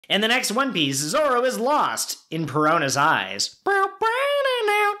In the next One Piece, Zoro is lost in Perona's eyes. But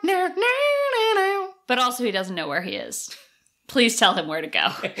also he doesn't know where he is. Please tell him where to go.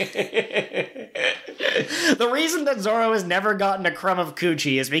 The reason that Zoro has never gotten a crumb of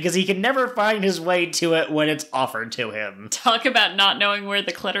coochie is because he can never find his way to it when it's offered to him. Talk about not knowing where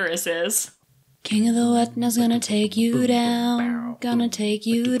the clitoris is. King of the what now's gonna take you down, gonna take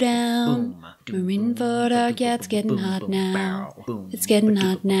you down. Marineford Arc, yeah, it's getting hot now, it's getting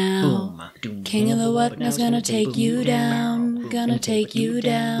hot now. King of the what now's gonna take you down, gonna take you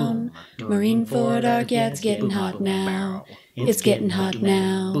down. Marineford Arc, yeah, it's getting hot now, it's getting hot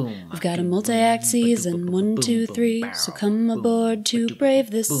now. We've got a multi-act season, 1, 2, 3, so come aboard to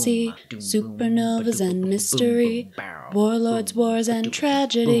brave this sea. Supernovas and mystery, warlords, wars, and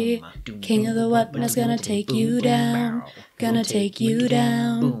tragedy. King of the what now's gonna take you down, gonna take you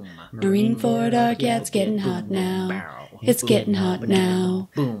down. Marineford Arc, yeah, it's getting hot now, it's getting hot now.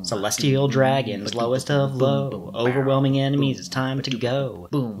 Celestial dragons, lowest of low, overwhelming enemies, it's time to go.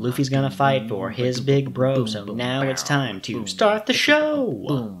 Luffy's gonna fight for his big bro, so now it's time to start the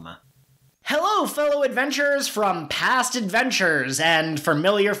show. Hello, fellow adventurers from past adventures and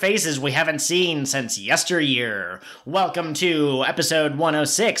familiar faces we haven't seen since yesteryear. Welcome to episode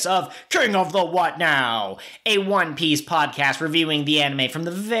 106 of King of the What Now, a One Piece podcast reviewing the anime from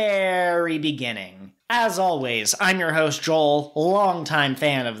the very beginning. As always, I'm your host Joel, longtime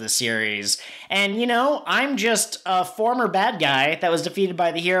fan of the series, and you know, I'm just a former bad guy that was defeated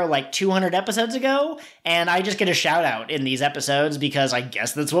by the hero like 200 episodes ago, and I just get a shout out in these episodes because I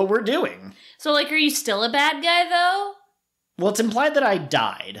guess that's what we're doing. So, like, are you still a bad guy, though? Well, it's implied that I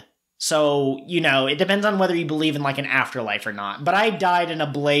died. So, you know, it depends on whether you believe in, like, an afterlife or not. But I died in a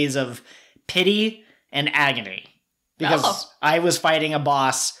blaze of pity and agony. Because I was fighting a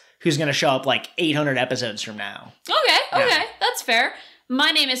boss who's going to show up, like, 800 episodes from now. Okay, that's fair.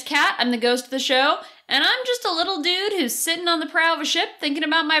 My name is Kat, I'm the ghost of the show, and I'm just a little dude who's sitting on the prow of a ship thinking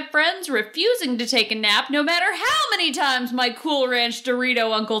about my friends refusing to take a nap no matter how many times my Cool Ranch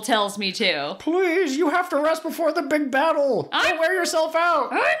Dorito uncle tells me to. Please, you have to rest before the big battle. Don't wear yourself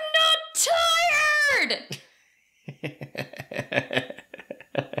out. I'm not tired!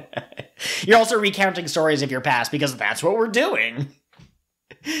 You're also recounting stories of your past because that's what we're doing.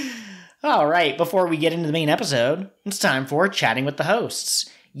 All right, before we get into the main episode, it's time for Chatting with the Hosts.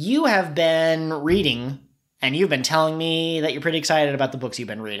 You have been reading, and you've been telling me that you're pretty excited about the books you've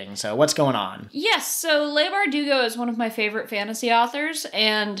been reading, so what's going on? Yes, so Leigh Bargugo is one of my favorite fantasy authors,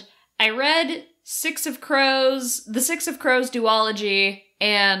 and I read The Six of Crows duology,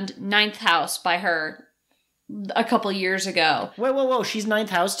 and Ninth House by her a couple years ago. Whoa, she's Ninth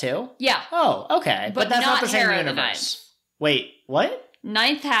House too? Yeah. Oh, okay, but that's not the same Harrow universe. Wait, what?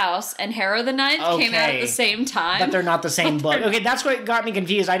 Ninth House and Harrow the Ninth came out at the same time. But they're not the same book. Okay, that's what got me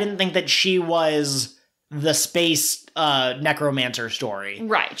confused. I didn't think that she was the space necromancer story.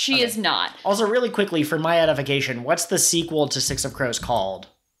 Right, she is not. Also, really quickly, for my edification, what's the sequel to Six of Crows called?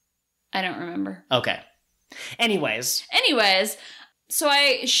 I don't remember. Okay. Anyways, so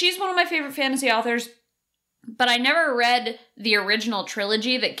she's one of my favorite fantasy authors, but I never read the original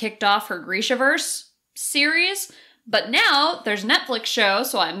trilogy that kicked off her Grishaverse series. But now there's a Netflix show,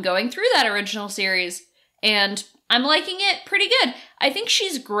 so I'm going through that original series, and I'm liking it pretty good. I think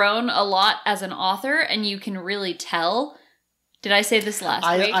she's grown a lot as an author, and you can really tell. Did I say this last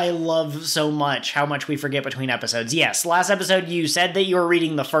week? I love so much how much we forget between episodes. Yes, last episode you said that you were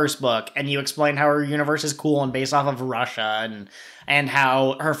reading the first book, and you explained how her universe is cool and based off of Russia, and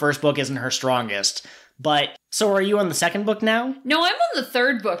how her first book isn't her strongest. But, so are you on the second book now? No, I'm on the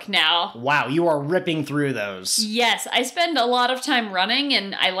third book now. Wow, you are ripping through those. Yes, I spend a lot of time running,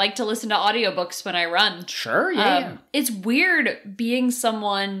 and I like to listen to audiobooks when I run. Sure, yeah. It's weird being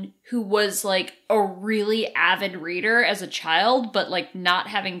someone who was, like, a really avid reader as a child, but, like, not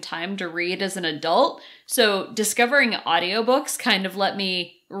having time to read as an adult. So discovering audiobooks kind of let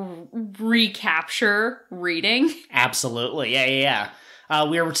me recapture reading. Absolutely, yeah.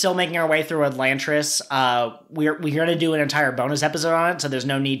 We're still making our way through Elantris. We're going to do an entire bonus episode on it, so there's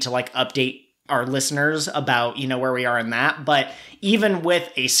no need to, like, update our listeners about, you know, where we are in that. But even with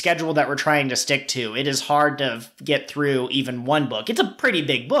a schedule that we're trying to stick to, it is hard to get through even one book. It's a pretty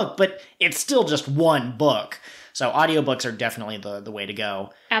big book, but it's still just one book. So audiobooks are definitely the way to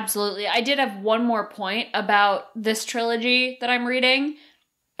go. Absolutely. I did have one more point about this trilogy that I'm reading.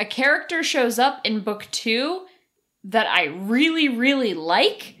 A character shows up in book 2 that I really, really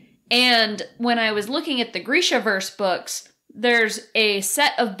like. And when I was looking at the Grishaverse books, there's a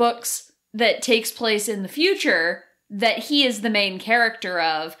set of books that takes place in the future that he is the main character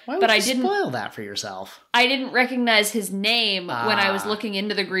of. Why would but you I didn't spoil that for yourself? I didn't recognize his name when I was looking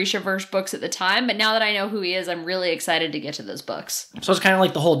into the Grishaverse books at the time, but now that I know who he is, I'm really excited to get to those books. So it's kind of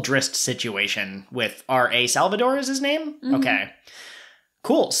like the whole Drist situation with R.A. Salvador is his name? Mm-hmm. Okay.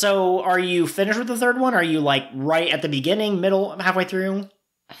 Cool. So are you finished with the third one? Are you like right at the beginning, middle, halfway through?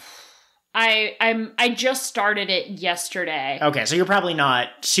 I just started it yesterday. Okay, so you're probably not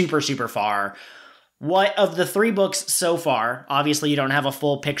super far. What of the 3 books so far? Obviously, you don't have a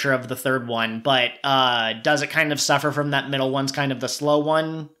full picture of the third one, but does it kind of suffer from that middle one's kind of the slow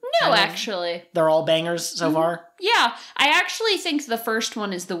one? No, actually. They're all bangers so far? Yeah, I actually think the first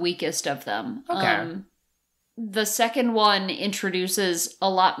one is the weakest of them. Okay. The second one introduces a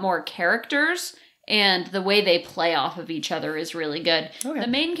lot more characters, and the way they play off of each other is really good. Okay. The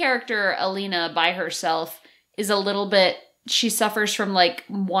main character, Alina, by herself, is a little bit... She suffers from, like,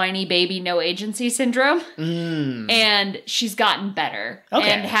 whiny baby, no agency syndrome. And she's gotten better. Okay.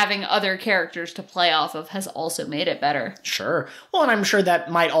 And having other characters to play off of has also made it better. Sure. Well, and I'm sure that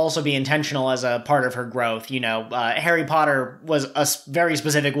might also be intentional as a part of her growth. You know, Harry Potter was a very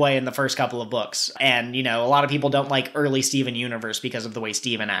specific way in the first couple of books. And, you know, a lot of people don't like early Steven Universe because of the way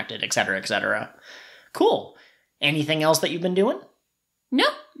Steven acted, et cetera, et cetera. Cool. Anything else that you've been doing? No,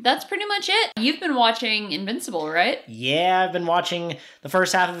 that's pretty much it. You've been watching Invincible, right? Yeah, I've been watching the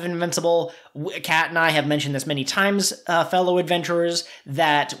first half of Invincible. Kat and I have mentioned this many times, fellow adventurers,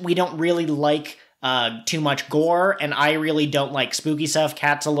 that we don't really like too much gore, and I really don't like spooky stuff.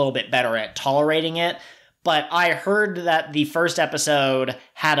 Kat's a little bit better at tolerating it. But I heard that the first episode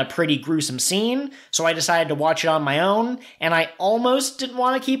had a pretty gruesome scene, so I decided to watch it on my own, and I almost didn't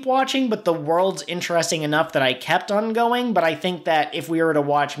want to keep watching, but the world's interesting enough that I kept on going, but I think that if we were to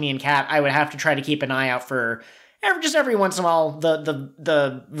watch, me and Kat, I would have to try to keep an eye out for every once in a while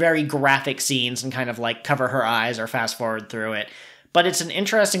the very graphic scenes and kind of like cover her eyes or fast forward through it. But it's an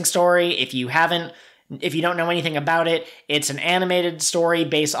interesting story. If you don't know anything about it, it's an animated story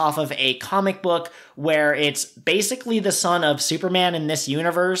based off of a comic book where it's basically the son of Superman in this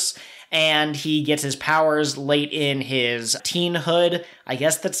universe, and he gets his powers late in his teenhood. I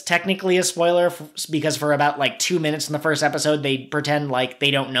guess that's technically a spoiler because for about like 2 minutes in the first episode, they pretend like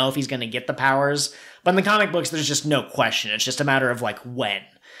they don't know if he's going to get the powers. But in the comic books, there's just no question. It's just a matter of like when.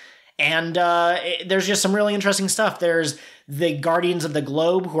 And there's just some really interesting stuff. There's the Guardians of the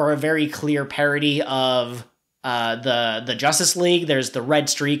Globe, who are a very clear parody of the Justice League. There's the Red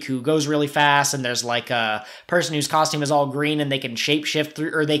Streak, who goes really fast, and there's like a person whose costume is all green, and they can shapeshift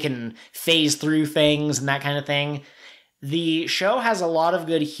through, or they can phase through things and that kind of thing. The show has a lot of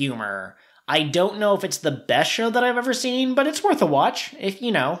good humor. I don't know if it's the best show that I've ever seen, but it's worth a watch. If,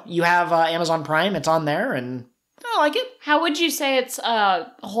 you know, you have Amazon Prime, it's on there, and I like it. How would you say it's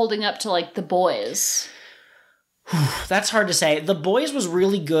holding up to, like, The Boys? That's hard to say. The Boys was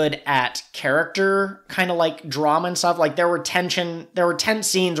really good at character, kind of like drama and stuff. Like, there were tense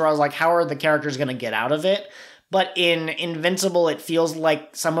scenes where I was like, how are the characters going to get out of it? But in Invincible, it feels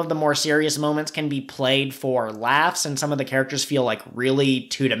like some of the more serious moments can be played for laughs, and some of the characters feel like really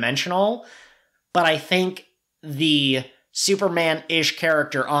two-dimensional. But I think the Superman-ish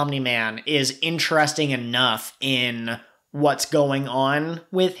character, Omni-Man, is interesting enough in what's going on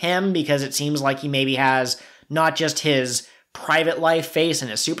with him, because it seems like he maybe has not just his private life face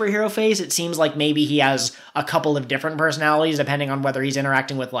and his superhero face. It seems like maybe he has a couple of different personalities depending on whether he's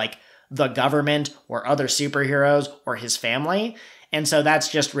interacting with like the government or other superheroes or his family. And so that's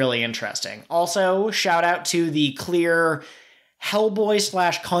just really interesting. Also, shout out to the clear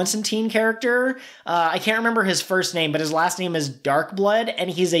Hellboy / Constantine character. I can't remember his first name, but his last name is Darkblood,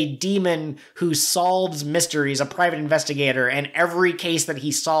 and he's a demon who solves mysteries, a private investigator, and every case that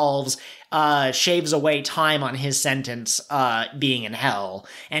he solves shaves away time on his sentence being in hell,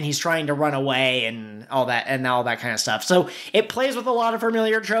 and he's trying to run away and all that kind of stuff. So it plays with a lot of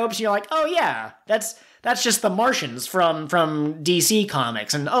familiar tropes. You're like, oh yeah, that's just the Martians from DC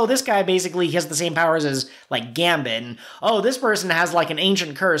Comics. And, oh, this guy basically has the same powers as, like, Gambit. And, oh, this person has, like, an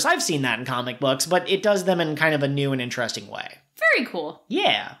ancient curse. I've seen that in comic books, but it does them in kind of a new and interesting way. Very cool.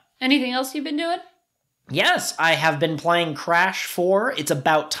 Yeah. Anything else you've been doing? Yes, I have been playing Crash 4. It's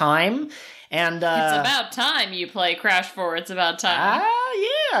about time. And, it's about time you play Crash 4. It's about time.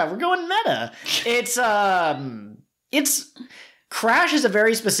 Yeah, we're going meta. Crash is a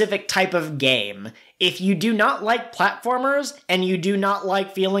very specific type of game. If you do not like platformers, and you do not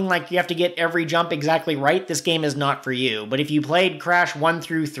like feeling like you have to get every jump exactly right, this game is not for you. But if you played Crash 1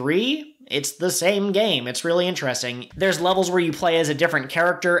 through 3, it's the same game. It's really interesting. There's levels where you play as a different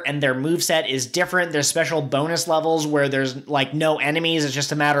character and their moveset is different. There's special bonus levels where there's like no enemies. It's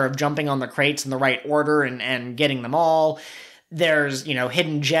just a matter of jumping on the crates in the right order and getting them all. There's,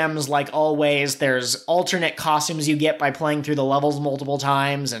 hidden gems like always. There's alternate costumes you get by playing through the levels multiple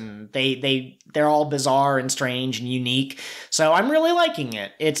times, and they're all bizarre and strange and unique. So I'm really liking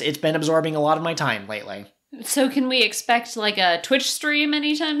it. It's been absorbing a lot of my time lately. So can we expect like a Twitch stream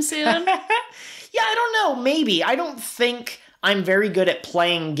anytime soon? Yeah, I don't know. Maybe. I don't think I'm very good at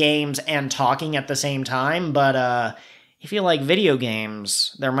playing games and talking at the same time, but if you like video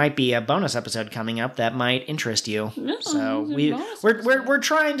games, there might be a bonus episode coming up that might interest you. So we're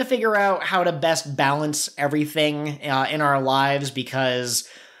trying to figure out how to best balance everything in our lives because,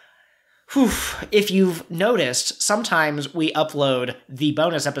 if you've noticed, sometimes we upload the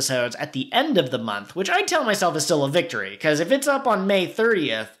bonus episodes at the end of the month, which I tell myself is still a victory, because if it's up on May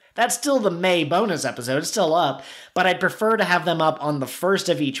 30th, that's still the May bonus episode. It's still up, but I'd prefer to have them up on the first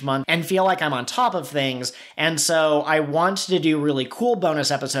of each month and feel like I'm on top of things. And so I want to do really cool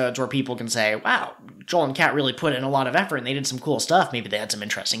bonus episodes where people can say, wow, Joel and Kat really put in a lot of effort and they did some cool stuff. Maybe they had some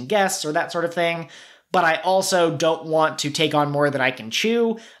interesting guests or that sort of thing. But I also don't want to take on more than I can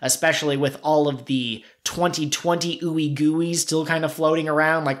chew, especially with all of the 2020 ooey gooey still kind of floating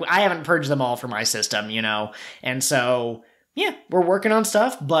around. Like, I haven't purged them all from my system, And so, yeah, we're working on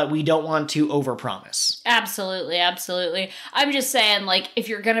stuff, but we don't want to overpromise. Absolutely, absolutely. I'm just saying, like, if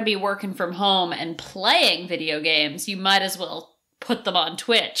you're going to be working from home and playing video games, you might as well put them on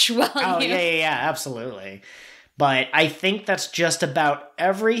Twitch. Yeah, absolutely. But I think that's just about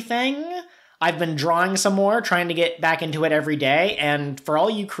everything. I've been drawing some more, trying to get back into it every day, and for all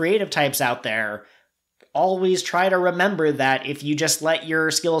you creative types out there, always try to remember that if you just let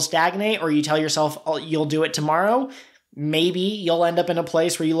your skills stagnate or you tell yourself you'll do it tomorrow, maybe you'll end up in a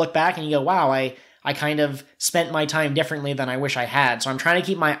place where you look back and you go, wow, I kind of spent my time differently than I wish I had. So I'm trying to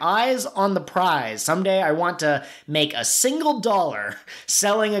keep my eyes on the prize. Someday I want to make a single $1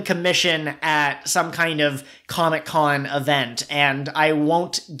 selling a commission at some kind of Comic-Con event, and I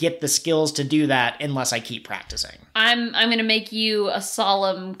won't get the skills to do that unless I keep practicing. I'm going to make you a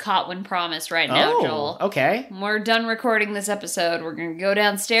solemn Cotwin promise right now, Joel. Okay. When we're done recording this episode, we're going to go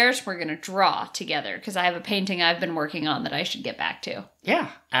downstairs, we're going to draw together, because I have a painting I've been working on that I should get back to. Yeah,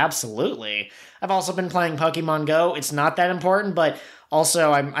 absolutely. I've also been playing Pokemon Go. It's not that important, but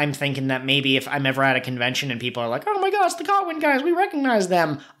also I'm thinking that maybe if I'm ever at a convention and people are like, oh my gosh, the Cotwin guys, we recognize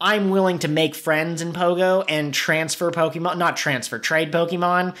them, I'm willing to make friends in Pogo and trade Pokemon.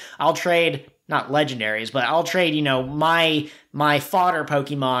 I'll trade, not legendaries, but I'll trade, my fodder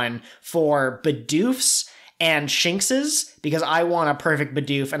Pokemon for Bidoofs and Shinxes, because I want a perfect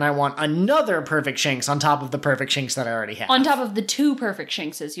Bidoof and I want another perfect Shinx on top of the perfect Shinx that I already have. On top of the 2 perfect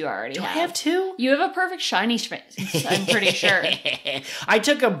Shinxes you already have. Do I have 2? You have a perfect shiny Shinx, I'm pretty sure. I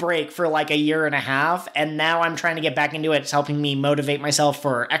took a break for like a year and a half, and now I'm trying to get back into it. It's helping me motivate myself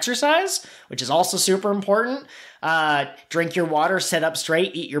for exercise, which is also super important. Drink your water, sit up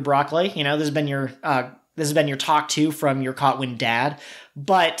straight, eat your broccoli. This has been your talk to from your Cotwin dad.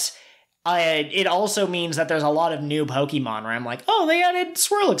 But it also means that there's a lot of new Pokemon where I'm like, oh, they added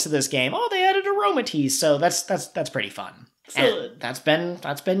Swirlix to this game. Oh, they added Aromatisse. So that's pretty fun. So that's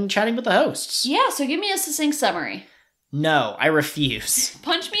been chatting with the hosts. Yeah, so give me a succinct summary. No, I refuse.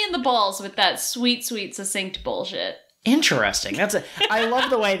 Punch me in the balls with that sweet, sweet succinct bullshit. Interesting. I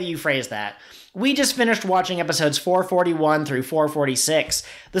love the way that you phrase that. We just finished watching episodes 441 through 446.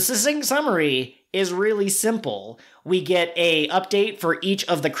 The succinct summary is really simple. We get a update for each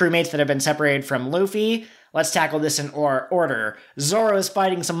of the crewmates that have been separated from Luffy. Let's tackle this in order. Zoro is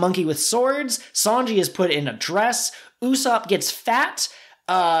fighting some monkey with swords. Sanji is put in a dress. Usopp gets fat.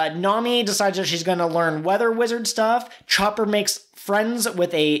 Nami decides that she's going to learn weather wizard stuff. Chopper makes friends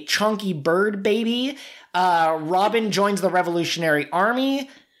with a chunky bird baby. Robin joins the Revolutionary Army.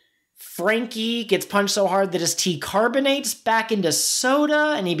 Frankie gets punched so hard that his tea carbonates back into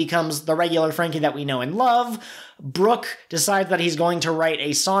soda, and he becomes the regular Frankie that we know and love. Brooke decides that he's going to write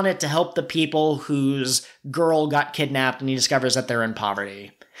a sonnet to help the people whose girl got kidnapped, and he discovers that they're in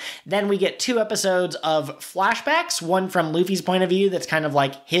poverty. Then we get 2 episodes of flashbacks, one from Luffy's point of view that's kind of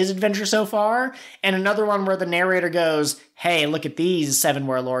like his adventure so far, and another one where the narrator goes, hey, look at these 7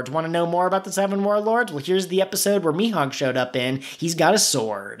 warlords. Want to know more about the 7 warlords? Well, here's the episode where Mihawk showed up in. He's got a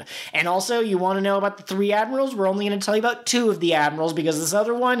sword. And also, you want to know about the 3 admirals? We're only going to tell you about 2 of the admirals because this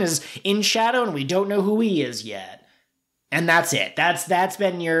other one is in shadow and we don't know who he is yet. And that's it. That's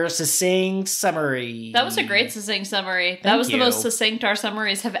been your succinct summary. That was a great succinct summary. That was the most succinct our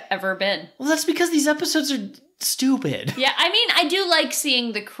summaries have ever been. Well, that's because these episodes are stupid. Yeah, I mean, I do like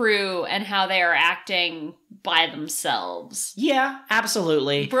seeing the crew and how they are acting by themselves. Yeah,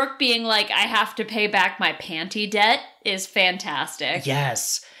 absolutely. Brooke being like, I have to pay back my panty debt is fantastic.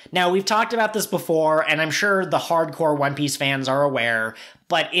 Yes. Now, we've talked about this before, and I'm sure the hardcore One Piece fans are aware,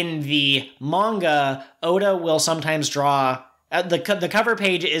 but in the manga, Oda will sometimes draw... the cover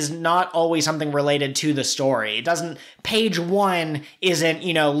page is not always something related to the story. It doesn't... Page 1 isn't,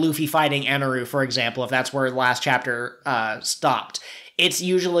 Luffy fighting Eneru, for example, if that's where the last chapter stopped. It's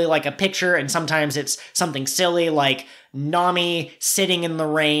usually like a picture, and sometimes it's something silly like Nami sitting in the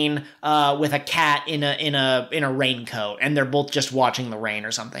rain with a cat in a raincoat, and they're both just watching the rain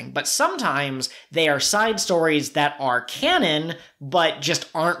or something. But sometimes they are side stories that are canon, but just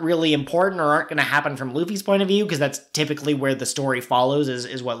aren't really important or aren't going to happen from Luffy's point of view, because that's typically where the story follows,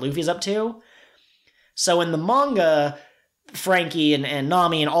 is what Luffy's up to. So in the manga, Frankie and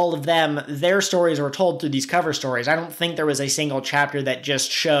Nami and all of them, their stories were told through these cover stories. I don't think there was a single chapter that just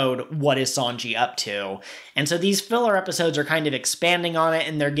showed what is Sanji up to. And so these filler episodes are kind of expanding on it,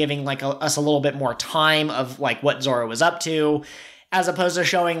 and they're giving us a little bit more time of what Zoro was up to, as opposed to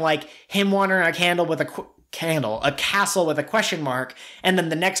showing him wandering a castle with a question mark, and then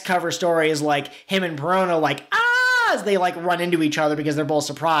the next cover story is him and Perona as they run into each other because they're both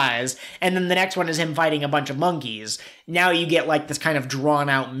surprised, and then the next one is him fighting a bunch of monkeys. Now you get this kind of drawn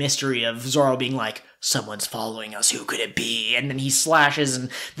out mystery of Zoro being someone's following us, who could it be? And then he slashes and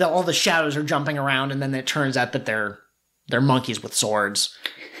all the shadows are jumping around, and then it turns out that they're monkeys with swords,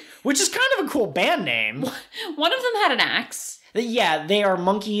 which is kind of a cool band name. One of them had an axe. Yeah, they are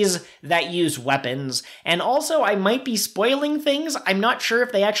monkeys that use weapons. And also, I might be spoiling things. I'm not sure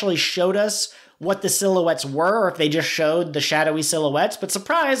if they actually showed us what the silhouettes were, or if they just showed the shadowy silhouettes, but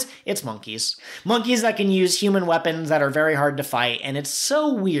surprise, it's monkeys. Monkeys that can use human weapons that are very hard to fight, and it's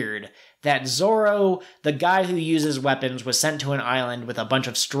so weird that Zoro, the guy who uses weapons, was sent to an island with a bunch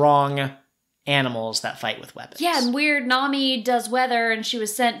of strong animals that fight with weapons. Yeah, and weird Nami does weather, and she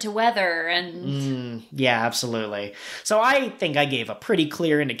was sent to weather, and... yeah, absolutely. So I think I gave a pretty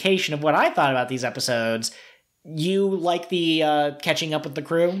clear indication of what I thought about these episodes. You like the catching up with the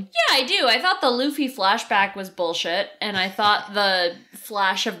crew? Yeah, I do. I thought the Luffy flashback was bullshit, and I thought the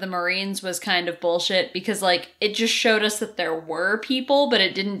flash of the Marines was kind of bullshit because, it just showed us that there were people, but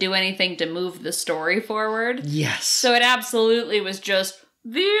it didn't do anything to move the story forward. Yes. So it absolutely was just,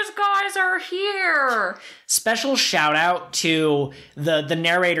 these guys are here! Special shout out to the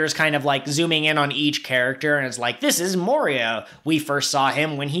narrators kind of zooming in on each character, and it's this is Moria. We first saw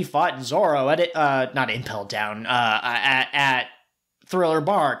him when he fought Zoro at Impel Down, at Thriller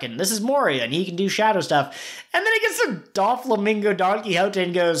Bark, and this is Moria, and he can do shadow stuff. And then he gets to Doflamingo Don Quixote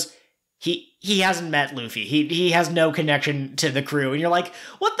and goes, he hasn't met Luffy. He has no connection to the crew. And you're like,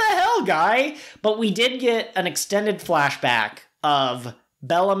 what the hell, guy? But we did get an extended flashback of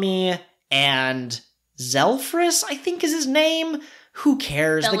Bellamy and Zelfris, I think is his name. Who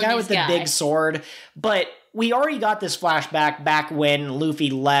cares? Bellamy's the guy with the big sword. But we already got this flashback back when Luffy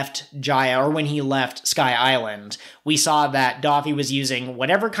left Jaya, or when he left Sky Island. We saw that Doffy was using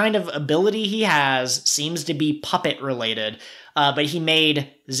whatever kind of ability he has, seems to be puppet related, but he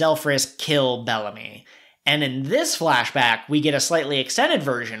made Zelfris kill Bellamy. And in this flashback, we get a slightly extended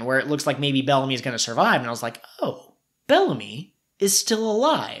version where it looks like maybe Bellamy's going to survive. And I was like, oh, Bellamy is still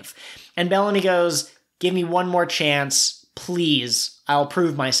alive. And Bellamy goes, give me one more chance, please, I'll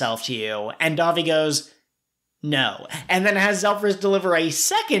prove myself to you. And Doffy goes, no. And then has Zelfris deliver a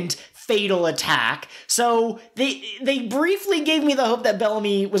second fatal attack. So they briefly gave me the hope that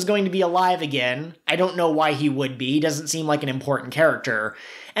Bellamy was going to be alive again. I don't know why he would be. He doesn't seem like an important character.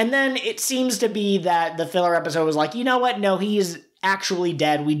 And then it seems to be that the filler episode was you know what? No, he is actually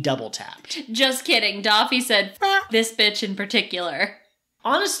dead. We double tapped. Just kidding. Doffy said, this bitch in particular.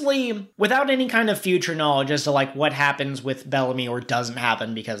 Honestly, without any kind of future knowledge as to what happens with Bellamy or doesn't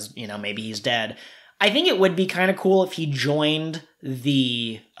happen because, maybe he's dead, I think it would be kind of cool if he joined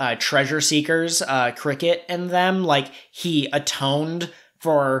the treasure seekers, Cricket and them. He atoned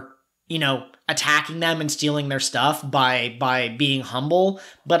for, attacking them and stealing their stuff by being humble.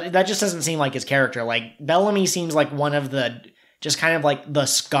 But that just doesn't seem like his character. Bellamy seems like one of the just kind of the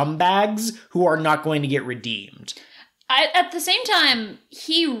scumbags who are not going to get redeemed. At the same time,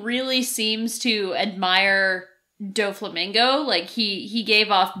 he really seems to admire Doflamingo. He gave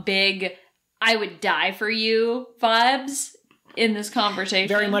off big, I would die for you vibes in this conversation.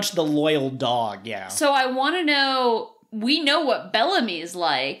 Very much the loyal dog, yeah. So I want to know, we know what Bellamy is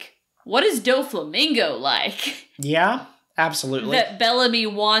like. What is Doflamingo like? Yeah, absolutely. That Bellamy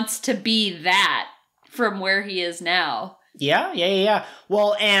wants to be that from where he is now. Yeah.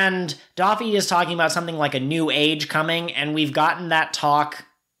 Well, and Doffy is talking about something like a new age coming, and we've gotten that talk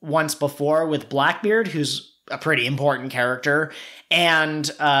once before with Blackbeard, who's a pretty important character. And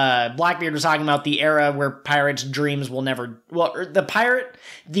Blackbeard was talking about the era where pirates' dreams will never... Well,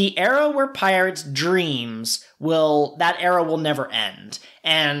 the era where pirates' dreams that era will never end.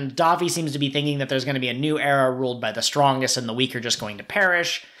 And Doffy seems to be thinking that there's going to be a new era ruled by the strongest and the weak are just going to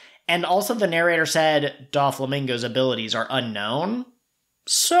perish. And also the narrator said Doflamingo's abilities are unknown.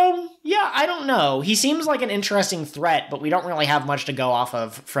 So, yeah, I don't know. He seems like an interesting threat, but we don't really have much to go off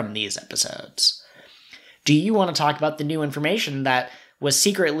of from these episodes. Do you want to talk about the new information that was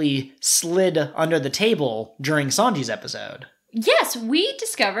secretly slid under the table during Sanji's episode? Yes, we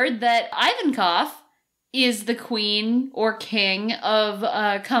discovered that Ivankov is the queen or king of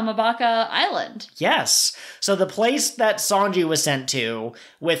Kamabaka Island. Yes. So the place that Sanji was sent to,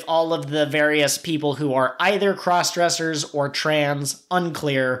 with all of the various people who are either cross-dressers or trans,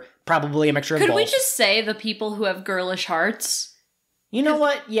 unclear, probably a mixture of both. Could we just say the people who have girlish hearts? You know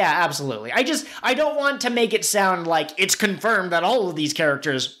what? Yeah, absolutely. I don't want to make it sound like it's confirmed that all of these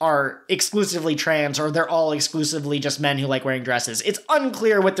characters are exclusively trans or they're all exclusively just men who like wearing dresses. It's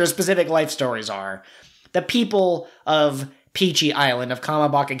unclear what their specific life stories are. The people of Peachy Island, of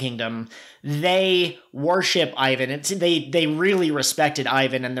Kamabaka Kingdom, they worship Ivan. They really respected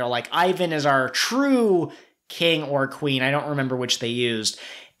Ivan, and they're like, Ivan is our true king or queen. I don't remember which they used.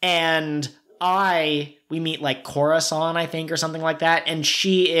 And we meet like Khorasan, I think, or something like that, and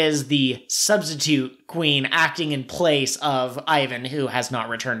she is the substitute queen acting in place of Ivan, who has not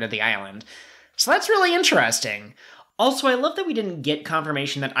returned to the island. So that's really interesting. Also, I love that we didn't get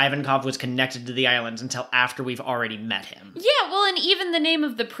confirmation that Ivankov was connected to the islands until after we've already met him. Yeah, well, and even the name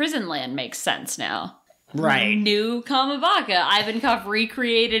of the prison land makes sense now. Right. New Kamabaka. Ivankov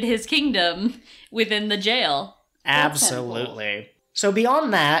recreated his kingdom within the jail. Absolutely. So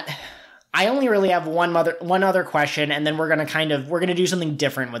beyond that, I only really have one other question, and then we're gonna do something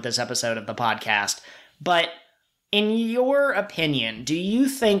different with this episode of the podcast. But in your opinion, do you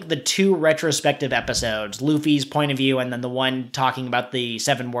think the two retrospective episodes, Luffy's point of view and then the one talking about the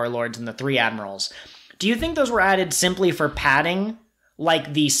 7 warlords and the 3 admirals, do you think those were added simply for padding,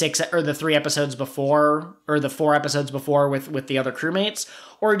 like the 6 or the 3 episodes before, or the 4 episodes before with the other crewmates?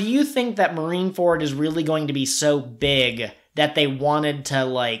 Or do you think that Marineford is really going to be so big that they wanted to,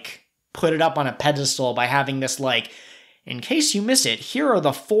 like, put it up on a pedestal by having this, like, in case you miss it, here are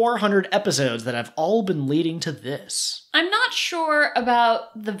the 400 episodes that have all been leading to this? I'm not sure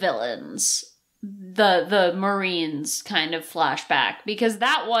about the villains, the Marines kind of flashback, because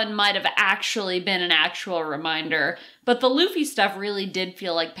that one might have actually been an actual reminder, but the Luffy stuff really did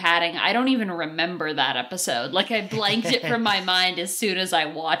feel like padding. I don't even remember that episode. Like, I blanked it from my mind as soon as I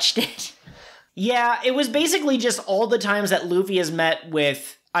watched it. Yeah, it was basically just all the times that Luffy has met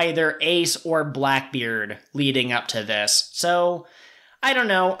with either Ace or Blackbeard leading up to this. So, I don't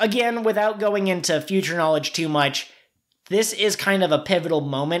know. Again, without going into future knowledge too much, this is kind of a pivotal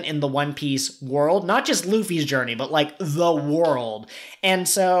moment in the One Piece world. Not just Luffy's journey, but like the world. And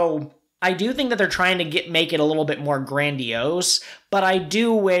so, I do think that they're trying to make it a little bit more grandiose, but I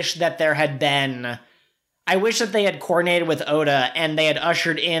do wish that there had been... I wish that they had coordinated with Oda and they had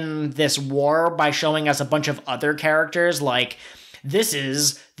ushered in this war by showing us a bunch of other characters, like... This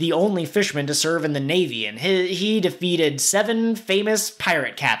is the only fishman to serve in the Navy, and he defeated 7 famous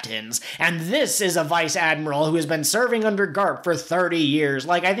pirate captains. And this is a vice admiral who has been serving under Garp for 30 years.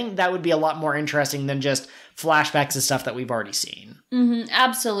 Like, I think that would be a lot more interesting than just flashbacks of stuff that we've already seen. Mm-hmm,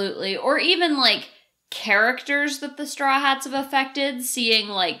 absolutely. Or even, like, characters that the Straw Hats have affected, seeing,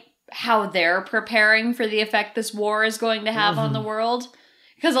 like, how they're preparing for the effect this war is going to have on the world.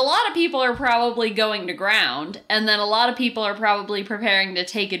 Because a lot of people are probably going to ground, and then a lot of people are probably preparing to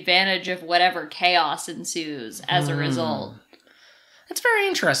take advantage of whatever chaos ensues as a result. That's very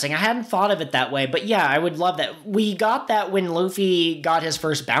interesting. I hadn't thought of it that way, but yeah, I would love that. We got that when Luffy got his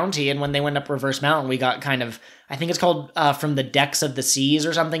first bounty, and when they went up Reverse Mountain, we got kind of, I think it's called From the Decks of the Seas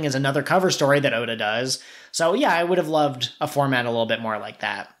or something, is another cover story that Oda does. So yeah, I would have loved a format a little bit more like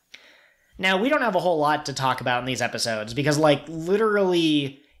that. Now, we don't have a whole lot to talk about in these episodes because, like,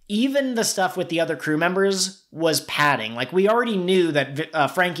 literally, even the stuff with the other crew members was padding. Like, we already knew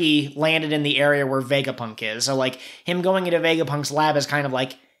that Frankie landed in the area where Vegapunk is. So, like, him going into Vegapunk's lab is kind of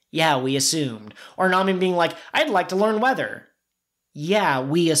like, yeah, we assumed. Or Nami being like, I'd like to learn weather. Yeah,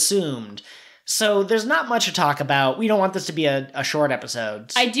 we assumed. So, there's not much to talk about. We don't want this to be a short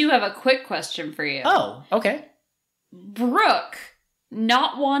episode. I do have a quick question for you. Oh, okay. Brooke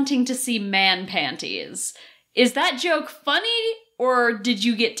not wanting to see man panties. Is that joke funny Or did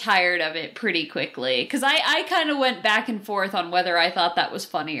you get tired of it pretty quickly? Because I kind of went back and forth on whether I thought that was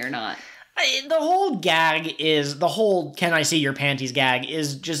funny or not. The whole gag is the whole "can I see your panties" gag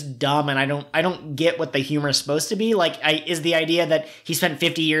is just dumb, and I don't get what the humor is supposed to be. Like, is the idea that he spent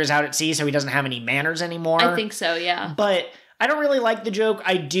 50 years out at sea, so he doesn't have any manners anymore? I think so, yeah. But I don't really like the joke.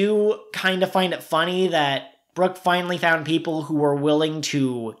 I do kind of find it funny that Brooke finally found people who were willing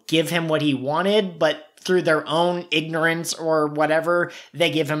to give him what he wanted, but through their own ignorance or whatever, they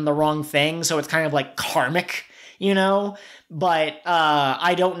give him the wrong thing. So it's kind of like karmic, you know? But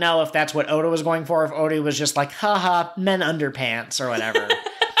I don't know if that's what Oda was going for, if Oda was just like, haha, men underpants or whatever.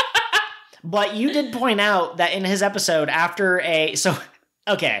 But you did point out that in his episode,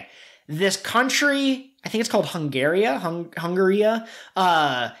 this country, I think it's called Hungaria,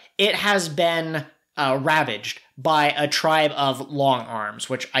 it has been ravaged by a tribe of long arms,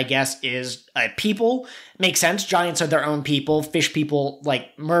 which I guess is a people. Makes sense. Giants are their own people. Fish people,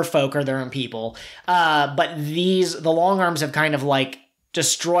 like merfolk, are their own people. But the long arms have kind of like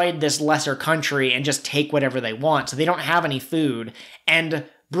destroyed this lesser country and just take whatever they want. So they don't have any food. And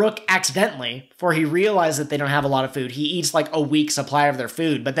Brooke accidentally, for he realizes that they don't have a lot of food, he eats like a week's supply of their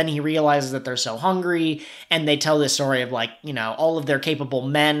food, but then he realizes that they're so hungry, and they tell this story of like, you know, all of their capable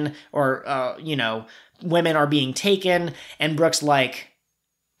men or, women are being taken, and Brooke's like,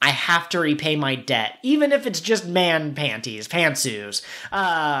 I have to repay my debt, even if it's just man panties, pantsuits.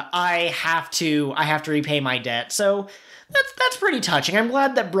 I have to repay my debt. So that's pretty touching. I'm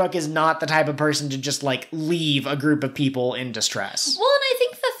glad that Brooke is not the type of person to just like leave a group of people in distress. Well, and I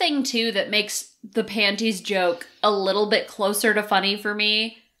think the thing too that makes the panties joke a little bit closer to funny for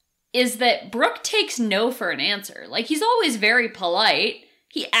me is that Brooke takes no for an answer. Like, he's always very polite.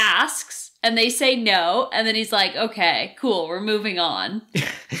 He asks, and they say no, and then he's like, okay, cool, we're moving on.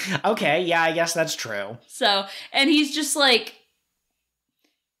 Okay, yeah, I guess that's true. So, and he's just like,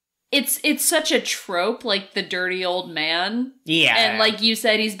 it's such a trope, like the dirty old man. Yeah. And like you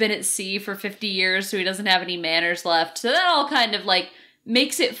said, he's been at sea for 50 years, so he doesn't have any manners left. So that all kind of like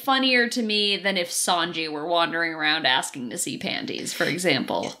makes it funnier to me than if Sanji were wandering around asking to see panties, for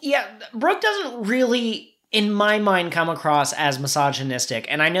example. Yeah, Brooke doesn't really, in my mind, come across as misogynistic,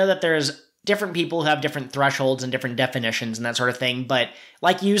 and I know that there's different people who have different thresholds and different definitions and that sort of thing, but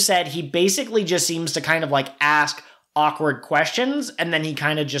like you said, he basically just seems to kind of like ask awkward questions, and then he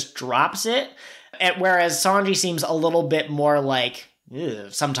kind of just drops it, whereas Sanji seems a little bit more like,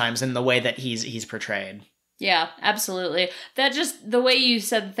 sometimes in the way that he's portrayed. Yeah, absolutely. That just, the way you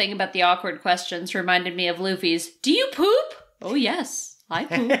said the thing about the awkward questions reminded me of Luffy's, do you poop? Oh yes, I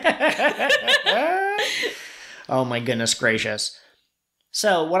poop. Oh my goodness gracious.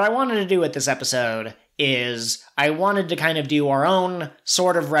 So what I wanted to do with this episode is I wanted to kind of do our own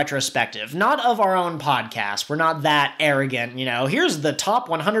sort of retrospective, not of our own podcast. We're not that arrogant, you know, here's the top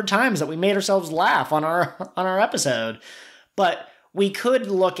 100 times that we made ourselves laugh on our episode. But we could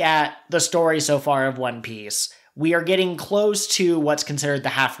look at the story so far of One Piece. We are getting close to what's considered the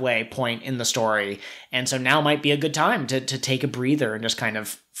halfway point in the story, and so now might be a good time to take a breather and just kind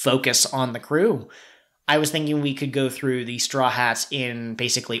of focus on the crew. I was thinking we could go through the Straw Hats in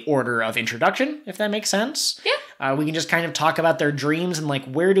basically order of introduction, if that makes sense. Yeah. We can just kind of talk about their dreams and like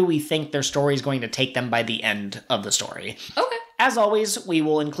where do we think their story is going to take them by the end of the story. Okay. As always, we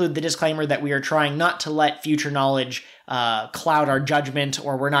will include the disclaimer that we are trying not to let future knowledge cloud our judgment,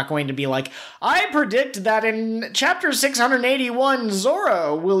 or we're not going to be like, I predict that in chapter 681,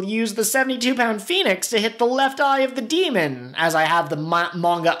 Zoro will use the 72-pound phoenix to hit the left eye of the demon, as I have the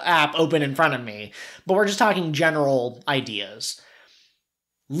manga app open in front of me. But we're just talking general ideas.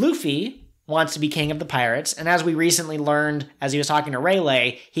 Luffy wants to be king of the pirates, and as we recently learned, as he was talking to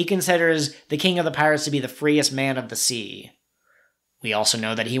Rayleigh, he considers the king of the pirates to be the freest man of the sea. We also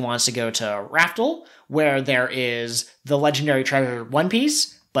know that he wants to go to Raftel, where there is the legendary treasure One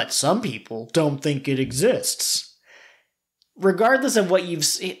Piece, but some people don't think it exists. Regardless of what you've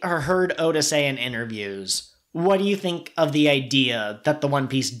heard Oda say in interviews, what do you think of the idea that the One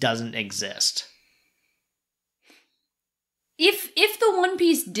Piece doesn't exist? If the One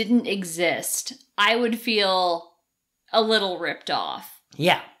Piece didn't exist, I would feel a little ripped off.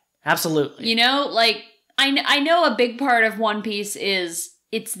 Yeah, absolutely. You know, like, I know a big part of One Piece is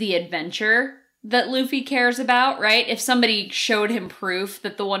it's the adventure that Luffy cares about, right? If somebody showed him proof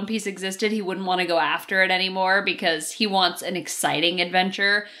that the One Piece existed, he wouldn't want to go after it anymore because he wants an exciting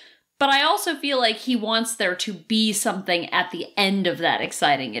adventure. But I also feel like he wants there to be something at the end of that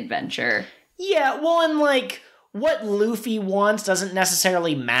exciting adventure. Yeah, well, and like, what Luffy wants doesn't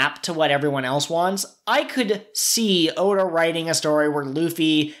necessarily map to what everyone else wants. I could see Oda writing a story where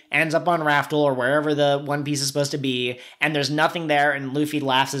Luffy ends up on Raftel or wherever the One Piece is supposed to be, and there's nothing there, and Luffy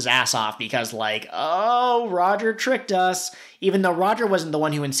laughs his ass off because, like, oh, Roger tricked us, even though Roger wasn't the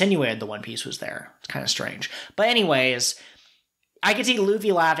one who insinuated the One Piece was there. It's kind of strange. But anyways, I could see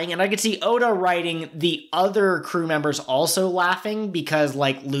Luffy laughing, and I could see Oda writing the other crew members also laughing because,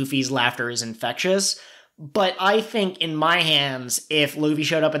 like, Luffy's laughter is infectious. But I think in my hands, if Luffy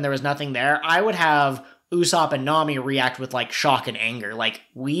showed up and there was nothing there, I would have Usopp and Nami react with, like, shock and anger. Like,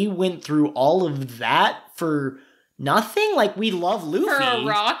 we went through all of that for nothing? Like, we love Luffy. For a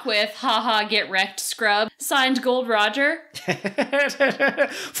rock with, haha, get wrecked, scrub. Signed Gold Roger.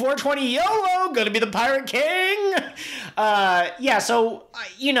 420 YOLO, gonna be the Pirate King! Yeah, so,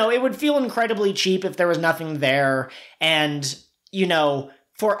 you know, it would feel incredibly cheap if there was nothing there. And, you know,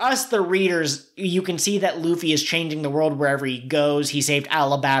 for us, the readers, you can see that Luffy is changing the world wherever he goes. He saved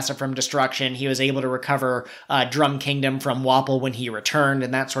Alabasta from destruction. He was able to recover Drum Kingdom from Wapol when he returned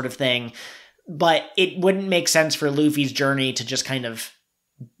and that sort of thing. But it wouldn't make sense for Luffy's journey to just kind of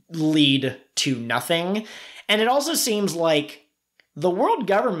lead to nothing. And it also seems like the world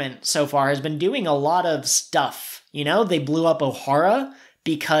government so far has been doing a lot of stuff. You know, they blew up O'Hara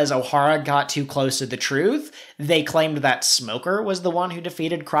because O'Hara got too close to the truth. They claimed that Smoker was the one who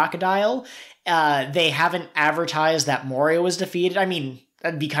defeated Crocodile. They haven't advertised that Moria was defeated. I mean,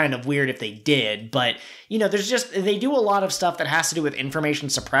 that'd be kind of weird if they did, but, you know, they do a lot of stuff that has to do with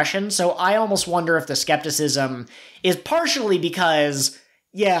information suppression, so I almost wonder if the skepticism is partially because,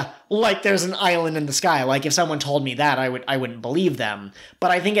 yeah, like there's an island in the sky. Like, if someone told me that, I wouldn't believe them.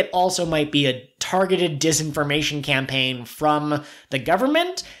 But I think it also might be a targeted disinformation campaign from the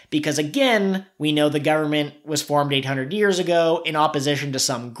government, because again, we know the government was formed 800 years ago in opposition to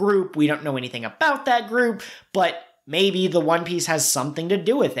some group. We don't know anything about that group, but maybe the One Piece has something to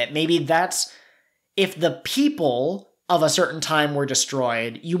do with it. Maybe that's, if the people of a certain time were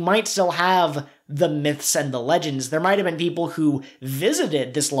destroyed, you might still have the myths and the legends. There might have been people who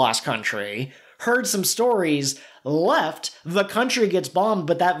visited this lost country, heard some stories, left, the country gets bombed,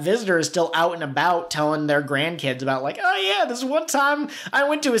 but that visitor is still out and about telling their grandkids about, like, oh yeah, this one time I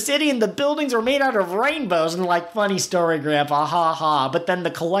went to a city and the buildings were made out of rainbows, and like, funny story, Grandpa, ha ha. But then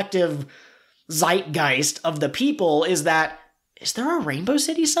the collective zeitgeist of the people is that, is there a Rainbow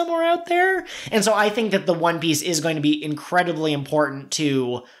City somewhere out there? And so I think that the One Piece is going to be incredibly important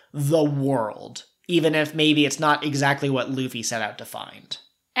to the world, even if maybe it's not exactly what Luffy set out to find.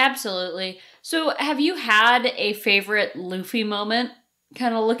 Absolutely. So have you had a favorite Luffy moment,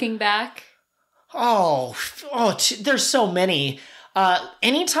 kind of looking back? There's so many.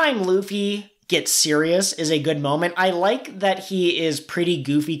 Anytime Luffy gets serious is a good moment. I like that he is pretty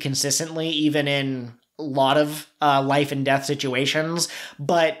goofy consistently, even in a lot of life and death situations.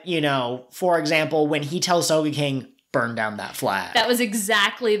 But, you know, for example, when he tells Soga King, burn down that flag. That was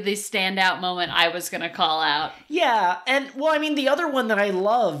exactly the standout moment I was going to call out. Yeah, and, well, I mean, the other one that I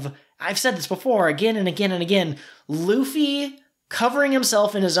love, I've said this before again and again and again, Luffy covering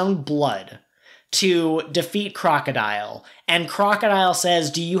himself in his own blood to defeat Crocodile. And Crocodile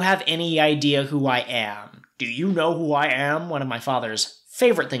says, do you have any idea who I am? Do you know who I am? One of my father's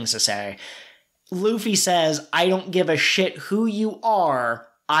favorite things to say. Luffy says, I don't give a shit who you are,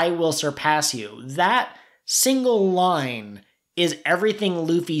 I will surpass you. That single line is everything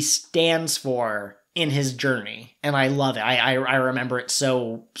Luffy stands for in his journey, and I love it. I remember it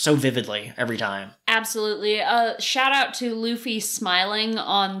so vividly every time. Absolutely. Shout out to Luffy smiling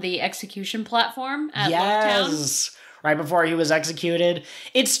on the execution platform at Yes, right before he was executed.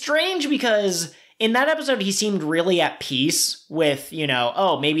 It's strange because in that episode he seemed really at peace with, you know,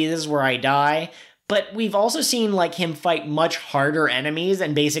 oh, maybe this is where I die. But we've also seen, like, him fight much harder enemies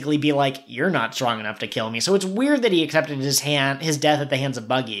and basically be like, you're not strong enough to kill me. So it's weird that he accepted his death at the hands of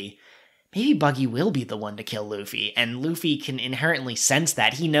Buggy. Maybe Buggy will be the one to kill Luffy, and Luffy can inherently sense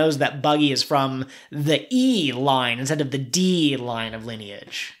that. He knows that Buggy is from the E line instead of the D line of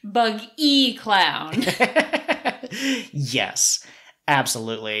lineage. Bug-E clown. Yes,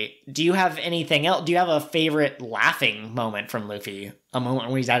 absolutely. Do you have anything else? Do you have a favorite laughing moment from Luffy? A moment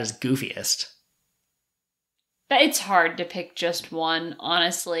when he's at his goofiest? It's hard to pick just one,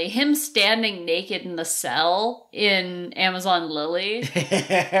 honestly. Him standing naked in the cell in Amazon Lily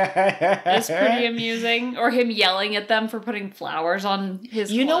is pretty amusing. Or him yelling at them for putting flowers on his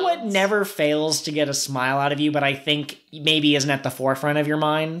clothes. Know what never fails to get a smile out of you, but I think maybe isn't at the forefront of your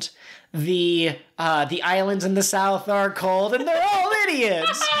mind? The islands in the south are cold and they're all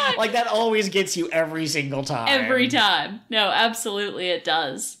idiots. Like, that always gets you every single time. Every time. No, absolutely it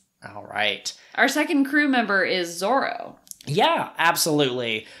does. All right. Our second crew member is Zoro. Yeah,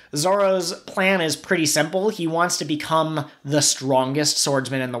 absolutely. Zoro's plan is pretty simple. He wants to become the strongest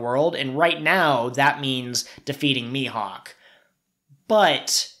swordsman in the world, and right now that means defeating Mihawk.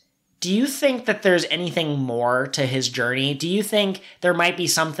 But do you think that there's anything more to his journey? Do you think there might be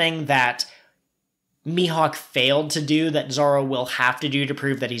something that Mihawk failed to do that Zoro will have to do to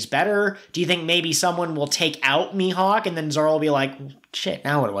prove that he's better? Do you think maybe someone will take out Mihawk and then Zoro will be like, shit,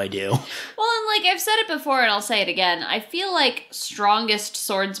 now what do I do? Well, and like I've said it before and I'll say it again, I feel like strongest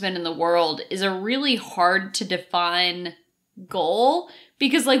swordsman in the world is a really hard to define goal.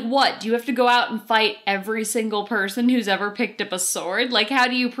 Because, like, what? Do you have to go out and fight every single person who's ever picked up a sword? Like, how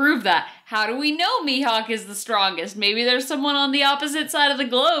do you prove that? How do we know Mihawk is the strongest? Maybe there's someone on the opposite side of the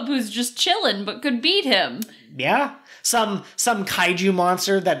globe who's just chilling but could beat him. Yeah. Some kaiju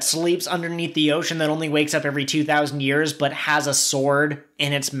monster that sleeps underneath the ocean that only wakes up every 2,000 years but has a sword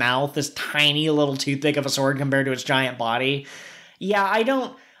in its mouth, this tiny little toothpick of a sword compared to its giant body. Yeah, I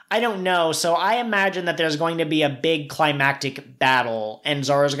don't know, so I imagine that there's going to be a big climactic battle, and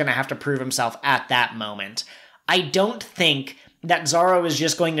Zoro's going to have to prove himself at that moment. I don't think that Zoro is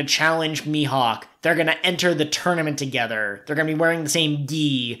just going to challenge Mihawk. They're going to enter the tournament together. They're going to be wearing the same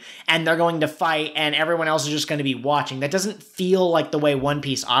gi, and they're going to fight, and everyone else is just going to be watching. That doesn't feel like the way One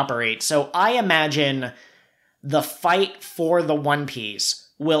Piece operates, so I imagine the fight for the One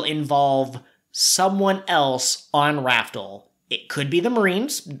Piece will involve someone else on Raftel. It could be the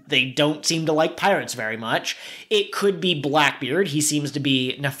Marines. They don't seem to like pirates very much. It could be Blackbeard. He seems to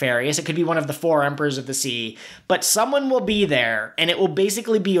be nefarious. It could be one of the four emperors of the sea. But someone will be there, and it will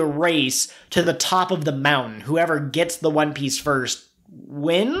basically be a race to the top of the mountain. Whoever gets the One Piece first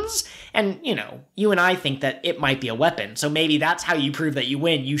wins. And, you know, you and I think that it might be a weapon. So maybe that's how you prove that you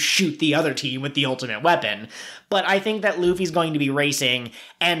win. You shoot the other team with the ultimate weapon. But I think that Luffy's going to be racing,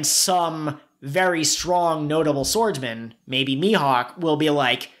 and some very strong, notable swordsman, maybe Mihawk, will be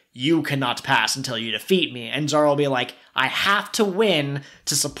like, you cannot pass until you defeat me. And Zoro will be like, I have to win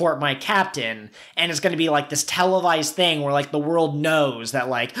to support my captain. And it's going to be like this televised thing where like the world knows that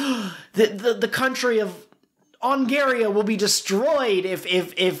like the country of Ongaria will be destroyed if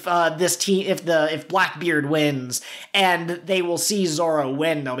Blackbeard wins, and they will see Zoro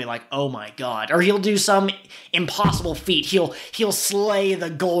win. They'll be like, "Oh my god!" Or he'll do some impossible feat. He'll slay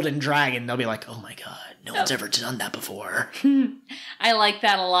the golden dragon. They'll be like, "Oh my god, no one's ever done that before." I like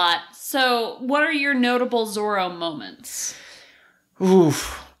that a lot. So, what are your notable Zoro moments?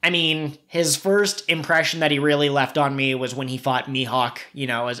 Oof. I mean, his first impression that he really left on me was when he fought Mihawk. You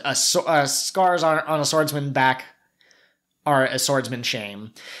know, scars on a swordsman's back are a swordsman's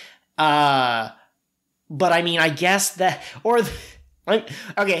shame. But I mean, I guess that,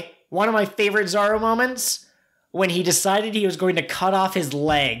 okay, one of my favorite Zoro moments, when he decided he was going to cut off his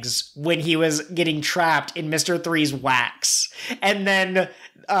legs when he was getting trapped in Mr. Three's wax. And then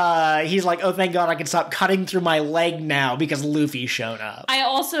he's like, oh, thank God I can stop cutting through my leg now because Luffy's shown up. I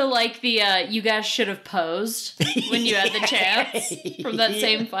also like the, you guys should have posed when you had the chance from that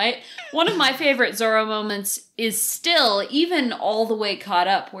same fight. One of my favorite Zoro moments is still, even all the way caught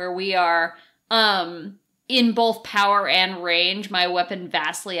up where we are, in both power and range, my weapon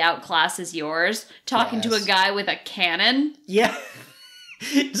vastly outclasses yours. Talking to a guy with a cannon. Yeah.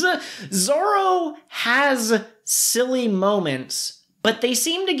 Zoro has silly moments, but they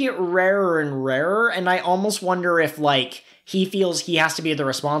seem to get rarer and rarer, and I almost wonder if, like, he feels he has to be the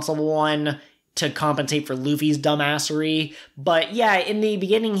responsible one to compensate for Luffy's dumbassery. But yeah, in the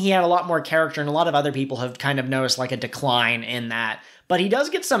beginning he had a lot more character, and a lot of other people have kind of noticed, like, a decline in that. But he does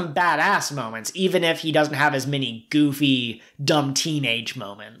get some badass moments, even if he doesn't have as many goofy, dumb teenage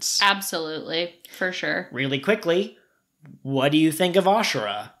moments. Absolutely, for sure. Really quickly, what do you think of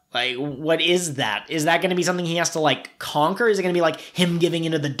Ashura? Like, what is that? Is that going to be something he has to, like, conquer? Is it going to be, like, him giving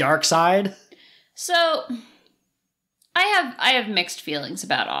into the dark side? So, I have mixed feelings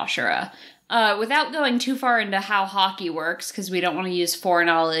about Ashura. Without going too far into how hockey works, because we don't want to use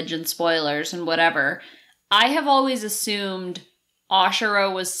foreknowledge and spoilers and whatever, I have always assumed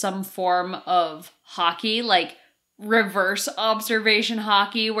Ashura was some form of hockey, like reverse observation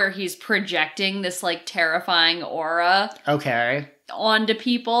hockey, where he's projecting this like terrifying aura onto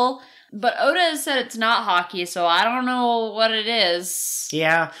people. But Oda has said it's not hockey, so I don't know what it is.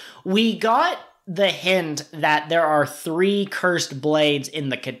 Yeah, we got the hint that there are 3 cursed blades in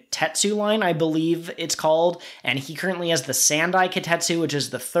the Katetsu line, I believe it's called, and he currently has the Sandai Katetsu, which is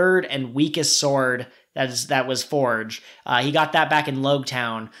the 3rd and weakest sword that was forged. He got that back in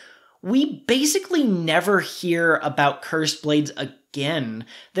Logetown. We basically never hear about cursed blades begin?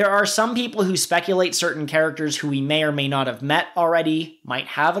 There are some people who speculate certain characters who we may or may not have met already might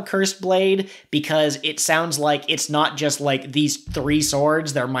have a cursed blade, because it sounds like it's not just like these 3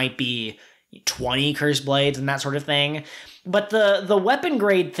 swords. There might be 20 cursed blades and that sort of thing. But the weapon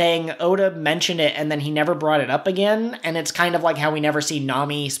grade thing, Oda mentioned it and then he never brought it up again. And it's kind of like how we never see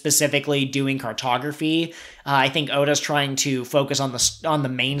Nami specifically doing cartography. I think Oda's trying to focus on the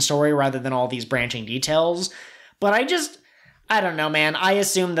main story rather than all these branching details. But I don't know, man. I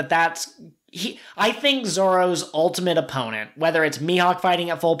assume I think Zoro's ultimate opponent, whether it's Mihawk fighting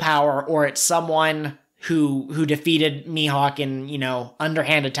at full power or it's someone who defeated Mihawk in,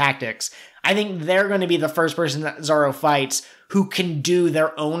 underhanded tactics, I think they're going to be the first person that Zoro fights who can do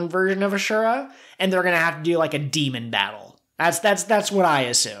their own version of Ashura, and they're going to have to do like a demon battle. That's what I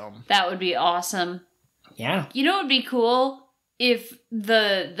assume. That would be awesome. Yeah. You know what would be cool? If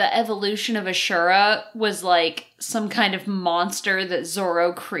the evolution of Ashura was like some kind of monster that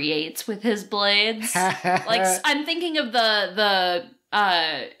Zoro creates with his blades. Like, I'm thinking of the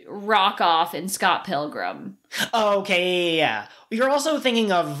Rock Off in Scott Pilgrim. Oh, okay, yeah. You're also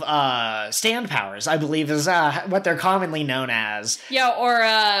thinking of stand powers, I believe is what they're commonly known as. Yeah,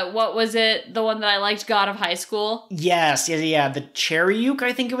 or what was it? The one that I liked, God of High School? Yes, yeah. The Cherryuke,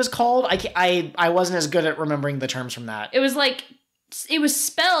 I think it was called. I wasn't as good at remembering the terms from that. It was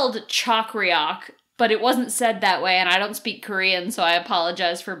spelled Chokryok, but it wasn't said that way, and I don't speak Korean, so I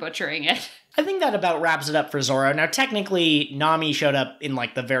apologize for butchering it. I think that about wraps it up for Zoro. Now, technically, Nami showed up in,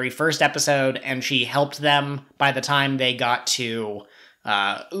 like, the very first episode, and she helped them by the time they got to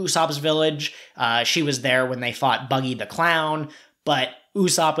Usopp's village. She was there when they fought Buggy the Clown, but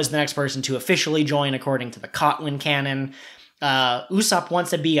Usopp was the next person to officially join, according to the Kotlin canon. Usopp wants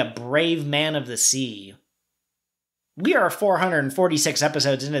to be a brave man of the sea. We are 446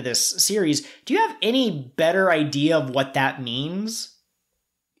 episodes into this series. Do you have any better idea of what that means?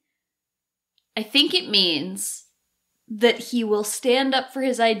 I think it means that he will stand up for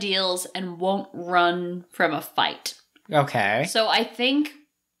his ideals and won't run from a fight. Okay. So I think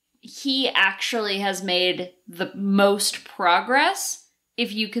he actually has made the most progress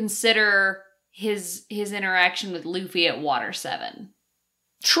if you consider his interaction with Luffy at Water 7.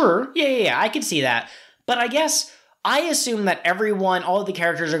 Sure. Yeah, I can see that. But I guess I assume that all of the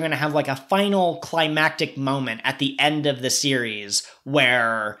characters are going to have like a final climactic moment at the end of the series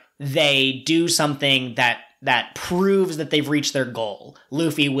where they do something that proves that they've reached their goal.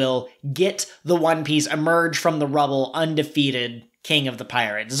 Luffy will get the One Piece, emerge from the rubble undefeated, king of the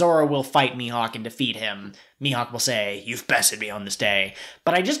pirates. Zoro will fight Mihawk and defeat him. Mihawk will say, "You've bested me on this day."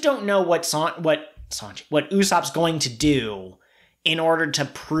 But I just don't know what Usopp's going to do in order to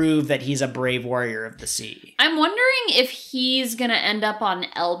prove that he's a brave warrior of the sea. I'm wondering if he's gonna end up on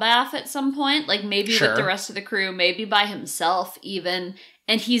Elbaf at some point, like maybe with the rest of the crew, maybe by himself even,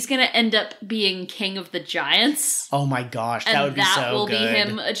 and he's gonna end up being king of the giants. Oh my gosh, that would be so good. And that will be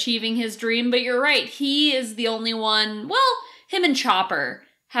him achieving his dream, but you're right, he is the only one, well, him and Chopper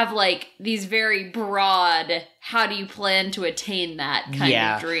have like these very broad, how do you plan to attain that kind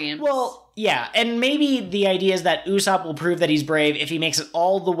of dreams. Well, yeah, and maybe the idea is that Usopp will prove that he's brave if he makes it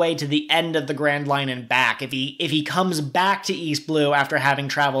all the way to the end of the Grand Line and back. If he comes back to East Blue after having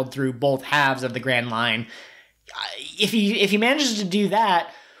traveled through both halves of the Grand Line, if he manages to do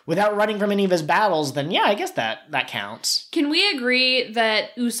that without running from any of his battles, then yeah, I guess that counts. Can we agree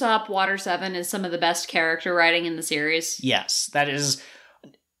that Usopp Water 7 is some of the best character writing in the series? Yes, that is.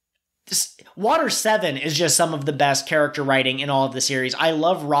 Water 7 is just some of the best character writing in all of the series. I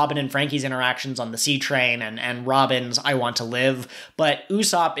love Robin and Frankie's interactions on the sea train and Robin's I Want to Live, but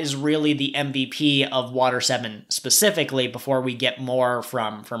Usopp is really the MVP of Water 7 specifically before we get more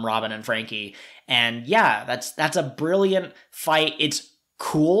from Robin and Frankie. And yeah, that's a brilliant fight. It's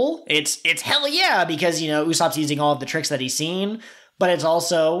cool. It's hell yeah, because, Usopp's using all of the tricks that he's seen, but it's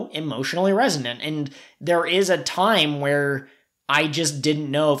also emotionally resonant. And there is a time where I just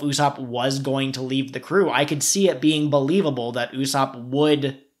didn't know if Usopp was going to leave the crew. I could see it being believable that Usopp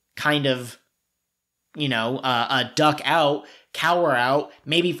would kind of, duck out, cower out,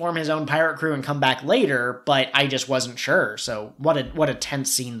 maybe form his own pirate crew and come back later, but I just wasn't sure. So what a tense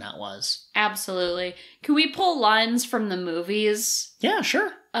scene that was. Absolutely. Can we pull lines from the movies? Yeah,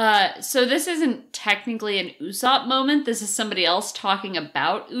 sure. So this isn't technically an Usopp moment. This is somebody else talking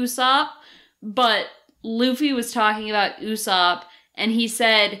about Usopp, but Luffy was talking about Usopp, and he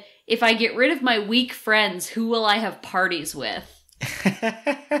said, "If I get rid of my weak friends, who will I have parties with?"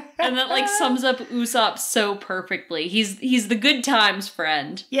 And that, like, sums up Usopp so perfectly. He's the good times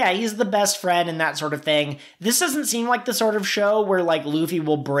friend. Yeah, he's the best friend and that sort of thing. This doesn't seem like the sort of show where, like, Luffy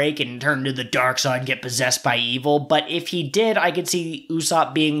will break and turn to the dark side and get possessed by evil, but if he did, I could see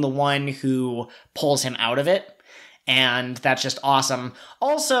Usopp being the one who pulls him out of it, and that's just awesome.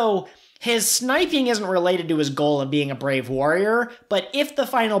 Also, his sniping isn't related to his goal of being a brave warrior, but if the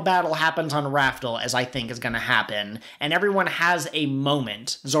final battle happens on Raftel, as I think is going to happen, and everyone has a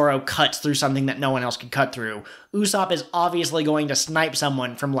moment, Zoro cuts through something that no one else could cut through, Usopp is obviously going to snipe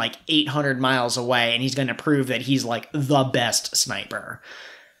someone from like 800 miles away, and he's going to prove that he's like the best sniper.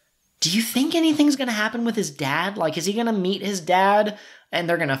 Do you think anything's going to happen with his dad? Like, is he going to meet his dad, and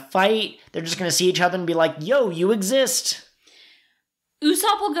they're going to fight? They're just going to see each other and be like, yo, you exist.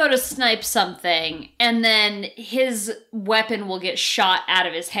 Usopp will go to snipe something, and then his weapon will get shot out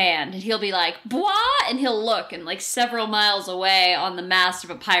of his hand, and he'll be like, "Bwah!" And he'll look, and like several miles away on the mast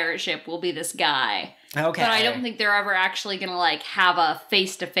of a pirate ship will be this guy. Okay. But I don't think they're ever actually gonna like have a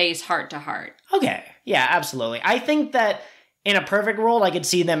face-to-face, heart-to-heart. Okay. Yeah, absolutely. I think that in a perfect world, I could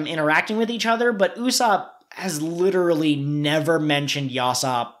see them interacting with each other, but Usopp has literally never mentioned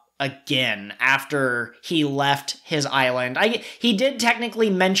Yasopp again after he left his island. He did technically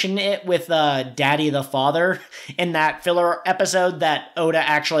mention it with Daddy the Father in that filler episode that Oda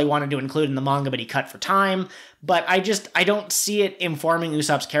actually wanted to include in the manga, but he cut for time. But I don't see it informing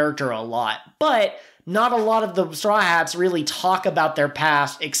Usopp's character a lot. But not a lot of the Straw Hats really talk about their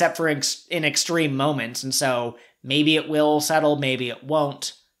past except for in extreme moments. And so maybe it will settle, maybe it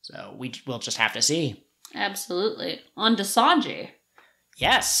won't. So we'll just have to see. Absolutely. On to Sanji.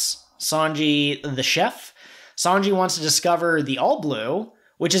 Yes, Sanji the chef. Sanji wants to discover the All Blue,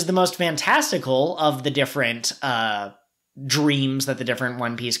 which is the most fantastical of the different dreams that the different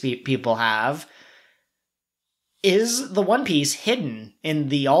One Piece people have. Is the One Piece hidden in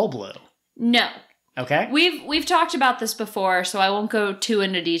the All Blue? No. Okay. We've talked about this before, so I won't go too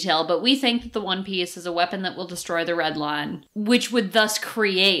into detail, but we think that the One Piece is a weapon that will destroy the Red Line, which would thus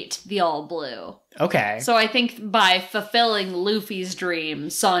create the All Blue. Okay. So I think by fulfilling Luffy's dream,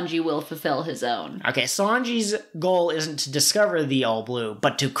 Sanji will fulfill his own. Okay, Sanji's goal isn't to discover the All Blue,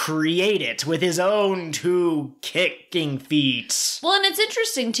 but to create it with his own two kicking feet. Well, and it's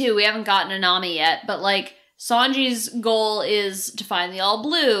interesting, too, we haven't gotten a Nami yet, but, like, Sanji's goal is to find the All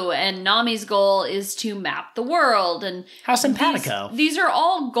Blue, and Nami's goal is to map the world, and how simpatico. These are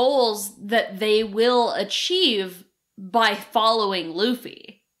all goals that they will achieve by following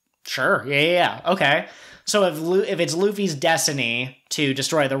Luffy. Sure, yeah. Okay. So if it's Luffy's destiny to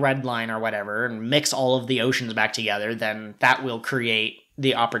destroy the Red Line or whatever, and mix all of the oceans back together, then that will create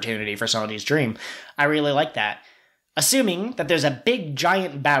the opportunity for Sanji's dream. I really like that. Assuming that there's a big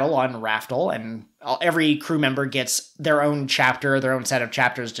giant battle on Raftel, and every crew member gets their own chapter, their own set of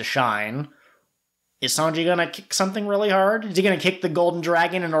chapters to shine, is Sanji gonna kick something really hard? Is he gonna kick the golden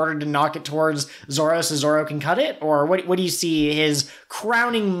dragon in order to knock it towards Zoro so Zoro can cut it? Or what do you see his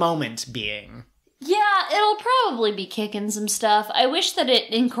crowning moment being? Yeah, it'll probably be kicking some stuff. I wish that it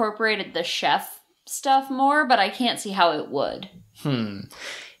incorporated the chef stuff more, but I can't see how it would.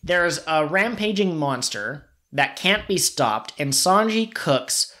 There's a rampaging monster that can't be stopped, and Sanji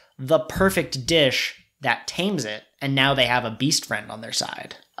cooks the perfect dish that tames it, and now they have a beast friend on their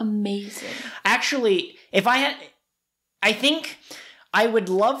side. Amazing. Actually, I think I would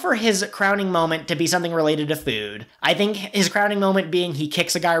love for his crowning moment to be something related to food. I think his crowning moment being he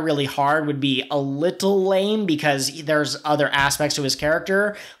kicks a guy really hard would be a little lame because there's other aspects to his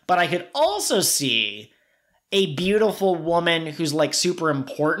character, but I could also see a beautiful woman who's like super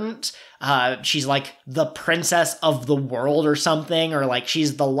important. She's like the princess of the world or something, or like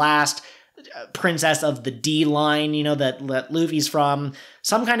she's the last princess of the D line, you know, that Luffy's from.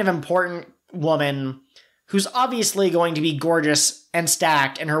 Some kind of important woman who's obviously going to be gorgeous and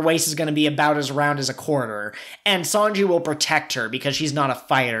stacked, and her waist is going to be about as round as a quarter. And Sanji will protect her because she's not a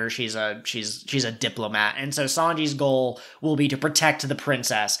fighter; she's a diplomat. And so Sanji's goal will be to protect the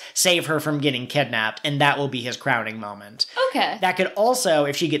princess, save her from getting kidnapped, and that will be his crowning moment. Okay. That could also,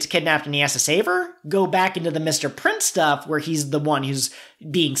 if she gets kidnapped and he has to save her, go back into the Mr. Prince stuff where he's the one who's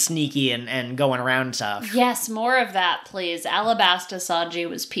being sneaky and going around stuff. Yes, more of that, please. Alabasta Sanji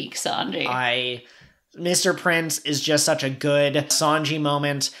was peak Sanji. Mr. Prince is just such a good Sanji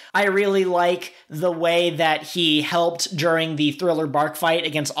moment. I really like the way that he helped during the Thriller Bark fight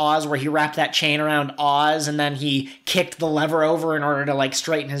against Oz, where he wrapped that chain around Oz and then he kicked the lever over in order to like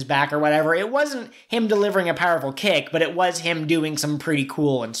straighten his back or whatever. It wasn't him delivering a powerful kick, but it was him doing some pretty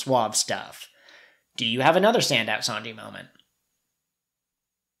cool and suave stuff. Do you have another standout Sanji moment?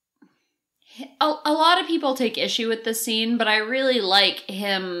 A lot of people take issue with this scene, but I really like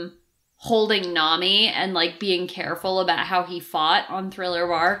him holding Nami and, like, being careful about how he fought on Thriller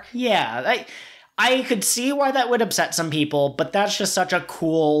Bark. Yeah, I could see why that would upset some people, but that's just such a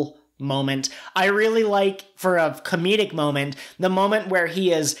cool moment. I really like, for a comedic moment, the moment where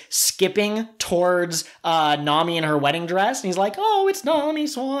he is skipping towards Nami in her wedding dress, and he's like, oh, it's Nami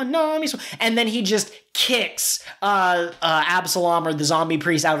Swan, Nami Swan, and then he just kicks Absalom or the zombie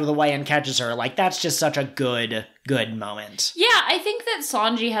priest out of the way and catches her. Like, that's just such a good moment. Yeah, I think that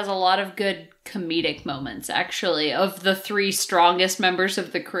Sanji has a lot of good comedic moments, actually, of the 3 strongest members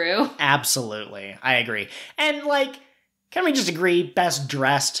of the crew. Absolutely, I agree. And, like, can we just agree, best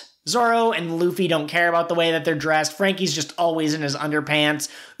dressed? Zoro and Luffy don't care about the way that they're dressed. Frankie's just always in his underpants.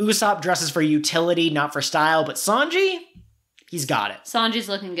 Usopp dresses for utility, not for style. But Sanji, he's got it. Sanji's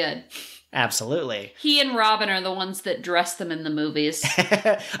looking good. Absolutely. He and Robin are the ones that dress them in the movies.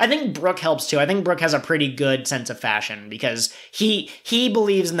 I think Brooke helps too. I think Brooke has a pretty good sense of fashion because he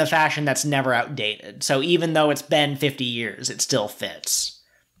believes in the fashion that's never outdated. So even though it's been 50 years, it still fits.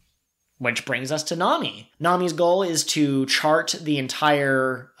 Which brings us to Nami. Nami's goal is to chart the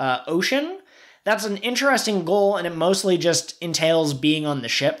entire ocean. That's an interesting goal, and it mostly just entails being on the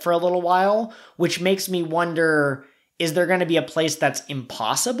ship for a little while, which makes me wonder, is there going to be a place that's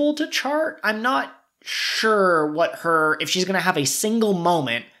impossible to chart? I'm not sure if she's going to have a single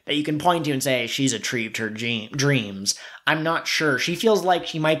moment that you can point to and say she's achieved her dreams. I'm not sure. She feels like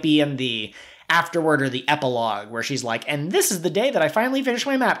she might be in the afterward or the epilogue where she's like, and this is the day that I finally finished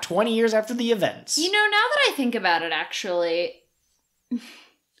my map 20 years after the events. You know, now that I think about it, actually,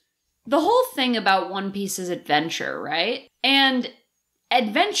 the whole thing about One Piece is adventure, right? And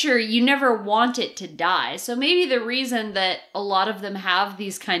adventure, you never want it to die. So maybe the reason that a lot of them have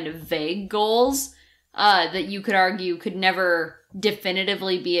these kind of vague goals that you could argue could never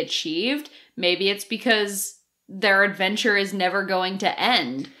definitively be achieved, maybe it's because their adventure is never going to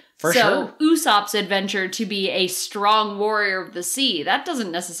end. For sure. Usopp's adventure to be a strong warrior of the sea, that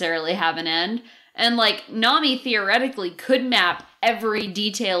doesn't necessarily have an end. And, like, Nami theoretically could map every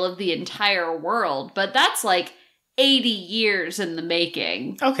detail of the entire world, but that's, like, 80 years in the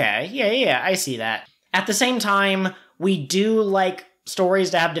making. Okay, yeah, I see that. At the same time, we do like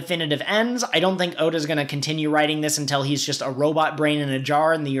stories to have definitive ends. I don't think Oda's going to continue writing this until he's just a robot brain in a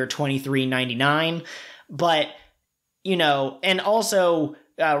jar in the year 2399. But, you know, and also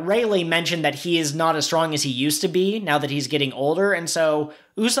Rayleigh mentioned that he is not as strong as he used to be now that he's getting older, and so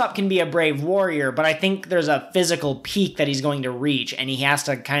Usopp can be a brave warrior, but I think there's a physical peak that he's going to reach, and he has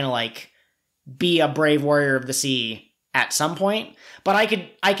to kind of like be a brave warrior of the sea at some point. But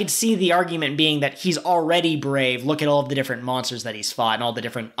I could see the argument being that he's already brave. Look at all of the different monsters that he's fought and all the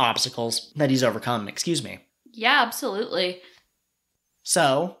different obstacles that he's overcome. Excuse me. Yeah, absolutely.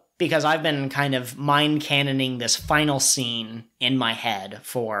 So, because I've been kind of mind cannoning this final scene in my head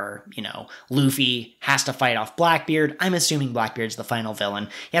for, you know, Luffy has to fight off Blackbeard. I'm assuming Blackbeard's the final villain.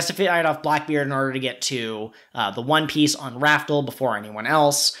 He has to fight off Blackbeard in order to get to the One Piece on Raftel before anyone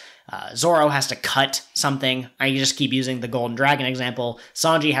else. Zoro has to cut something. I just keep using the Golden Dragon example.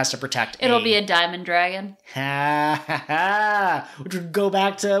 Sanji has to protect It'll be a Diamond Dragon. Ha ha ha! Which would go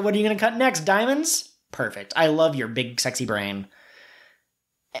back to, what are you going to cut next? Diamonds? Perfect. I love your big sexy brain.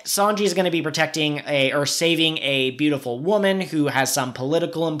 Sanji is going to be protecting or saving a beautiful woman who has some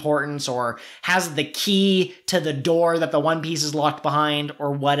political importance or has the key to the door that the One Piece is locked behind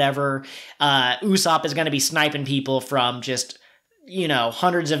or whatever. Usopp is going to be sniping people from just, you know,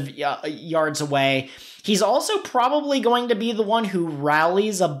 hundreds of yards away. He's also probably going to be the one who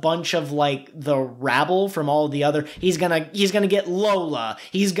rallies a bunch of, like, the rabble from all the other... He's gonna get Lola.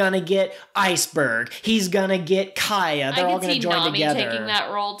 He's gonna get Iceberg. He's gonna get Kaya. They're all gonna join together. I can see Nami taking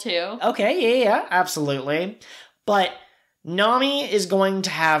that role, too. Okay, yeah, absolutely. But Nami is going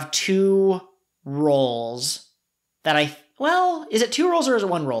to have two roles that well, is it two roles or is it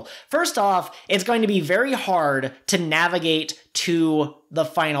one role? First off, it's going to be very hard to navigate to the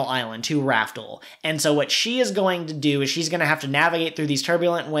final island, to Raftel. And so what she is going to do is she's going to have to navigate through these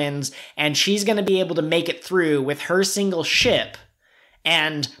turbulent winds, and she's going to be able to make it through with her single ship.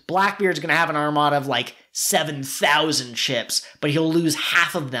 And Blackbeard's going to have an armada of like 7,000 ships, but he'll lose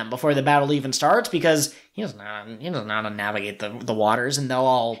half of them before the battle even starts because he doesn't know how to navigate the waters, and they'll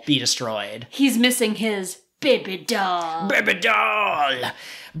all be destroyed. He's missing his baby doll. Baby doll!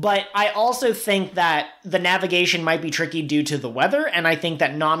 But I also think that the navigation might be tricky due to the weather, and I think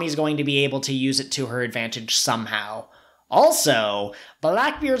that Nami's going to be able to use it to her advantage somehow. Also,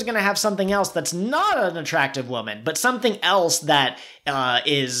 Blackbeard's going to have something else that's not an attractive woman, but something else that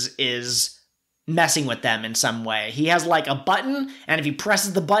is messing with them in some way. He has like a button, and if he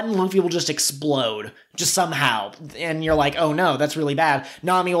presses the button, Luffy will just explode, just somehow. And you're like, oh no, that's really bad.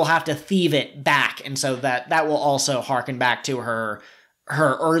 Nami will have to thieve it back, and so that will also harken back to her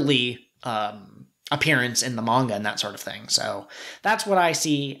early appearance in the manga and that sort of thing. So that's what I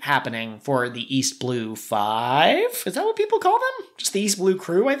see happening for the East Blue 5. Is that what people call them? Just the East Blue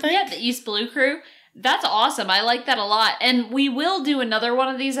crew, I think? Yeah, the East Blue crew. That's awesome. I like that a lot. And we will do another one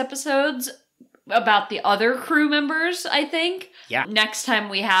of these episodes about the other crew members, I think. Yeah. Next time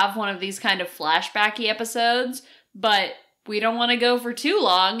we have one of these kind of flashbacky episodes. But we don't want to go for too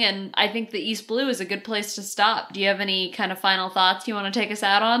long, and I think the East Blue is a good place to stop. Do you have any kind of final thoughts you want to take us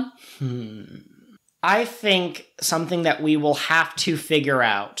out on? I think something that we will have to figure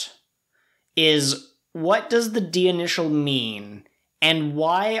out is, what does the D initial mean, and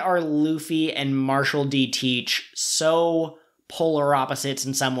why are Luffy and Marshall D. Teach so polar opposites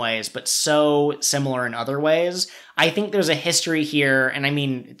in some ways, but so similar in other ways? I think there's a history here, and I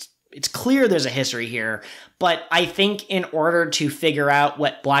mean, it's clear there's a history here, but I think in order to figure out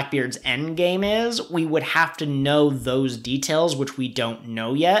what Blackbeard's endgame is, we would have to know those details, which we don't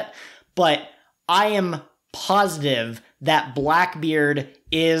know yet. But I am positive that Blackbeard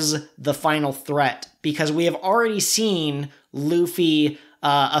is the final threat, because we have already seen Luffy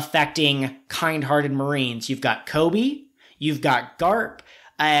affecting kind-hearted Marines. You've got Kobe, you've got Garp,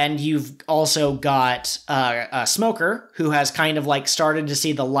 and you've also got Smoker, who has kind of like started to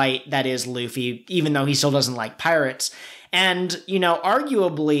see the light that is Luffy, even though he still doesn't like pirates. And, you know,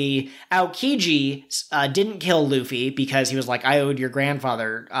 arguably, Aokiji didn't kill Luffy because he was like, I owed your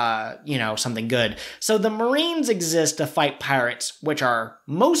grandfather, something good. So the Marines exist to fight pirates, which are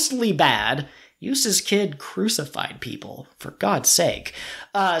mostly bad. Use's kid crucified people, for God's sake.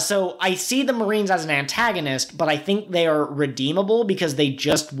 So I see the Marines as an antagonist, but I think they are redeemable because they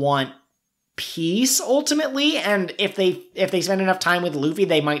just want peace, ultimately. And if they spend enough time with Luffy,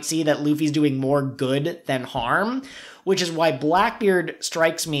 they might see that Luffy's doing more good than harm, which is why Blackbeard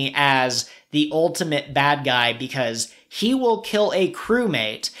strikes me as the ultimate bad guy, because he will kill a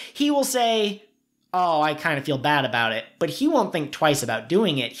crewmate. He will say, oh, I kind of feel bad about it, but he won't think twice about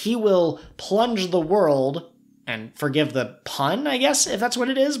doing it. He will plunge the world, and forgive the pun, I guess, if that's what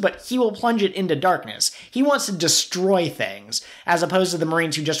it is, but he will plunge it into darkness. He wants to destroy things, as opposed to the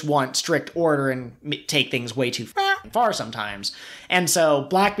Marines who just want strict order and take things way too far sometimes. And so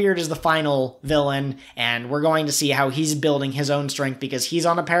Blackbeard is the final villain, and we're going to see how he's building his own strength, because he's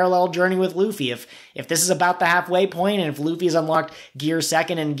on a parallel journey with Luffy. If this is about the halfway point, and if Luffy's unlocked Gear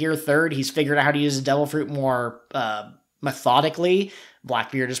 2nd and Gear 3rd, he's figured out how to use the Devil Fruit more methodically,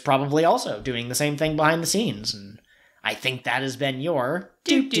 Blackbeard is probably also doing the same thing behind the scenes. And I think that has been your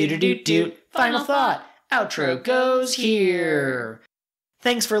doot final thought. Outro goes here.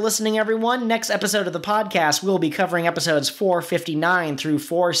 Thanks for listening, everyone. Next episode of the podcast, we'll be covering episodes 459 through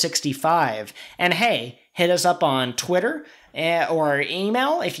 465. And hey, hit us up on Twitter or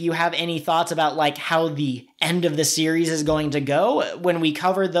email if you have any thoughts about like how the end of the series is going to go. When we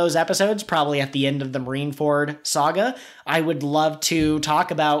cover those episodes, probably at the end of the Marineford saga, I would love to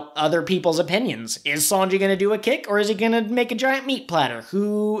talk about other people's opinions. Is Sanji going to do a kick, or is he going to make a giant meat platter?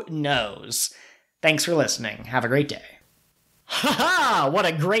 Who knows? Thanks for listening. Have a great day. Ha-ha! What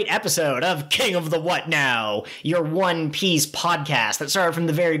a great episode of King of the What Now, your One Piece podcast that started from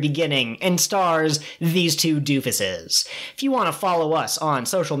the very beginning and stars these two doofuses. If you want to follow us on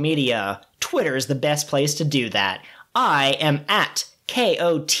social media, Twitter is the best place to do that. I am at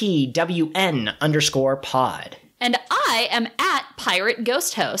KOTWN_pod. And I am at Pirate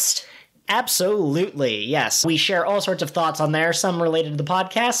Ghost Host. Absolutely, yes. We share all sorts of thoughts on there, some related to the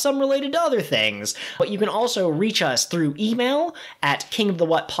podcast, some related to other things. But you can also reach us through email at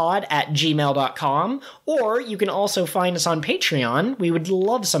kingofthewhatpod@gmail.com, or you can also find us on Patreon. We would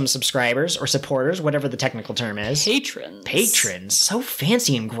love some subscribers or supporters, whatever the technical term is. Patrons. So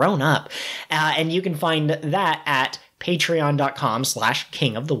fancy and grown up. And you can find that at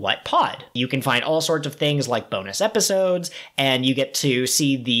patreon.com/kingofthewhatpod. You can find all sorts of things like bonus episodes, and you get to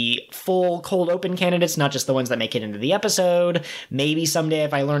see the full cold open candidates, not just the ones that make it into the episode. Maybe someday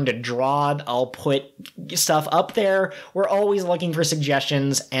if I learn to draw, I'll put stuff up there. We're always looking for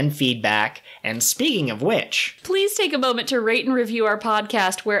suggestions and feedback. And speaking of which, please take a moment to rate and review our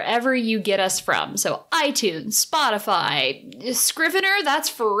podcast wherever you get us from. So iTunes, Spotify, Scrivener, that's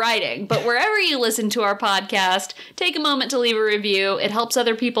for writing. But wherever you listen to our podcast, take take a moment to leave a review. It helps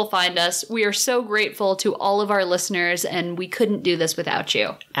other people find us. We are so grateful to all of our listeners, and we couldn't do this without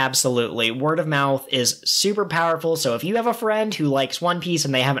you. Absolutely. Word of mouth is super powerful, so if you have a friend who likes One Piece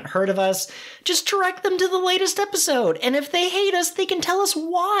and they haven't heard of us, just direct them to the latest episode. And if they hate us, they can tell us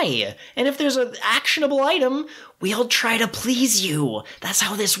why. And if there's an actionable item, we'll try to please you. That's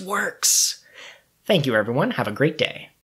how this works. Thank you, everyone. Have a great day.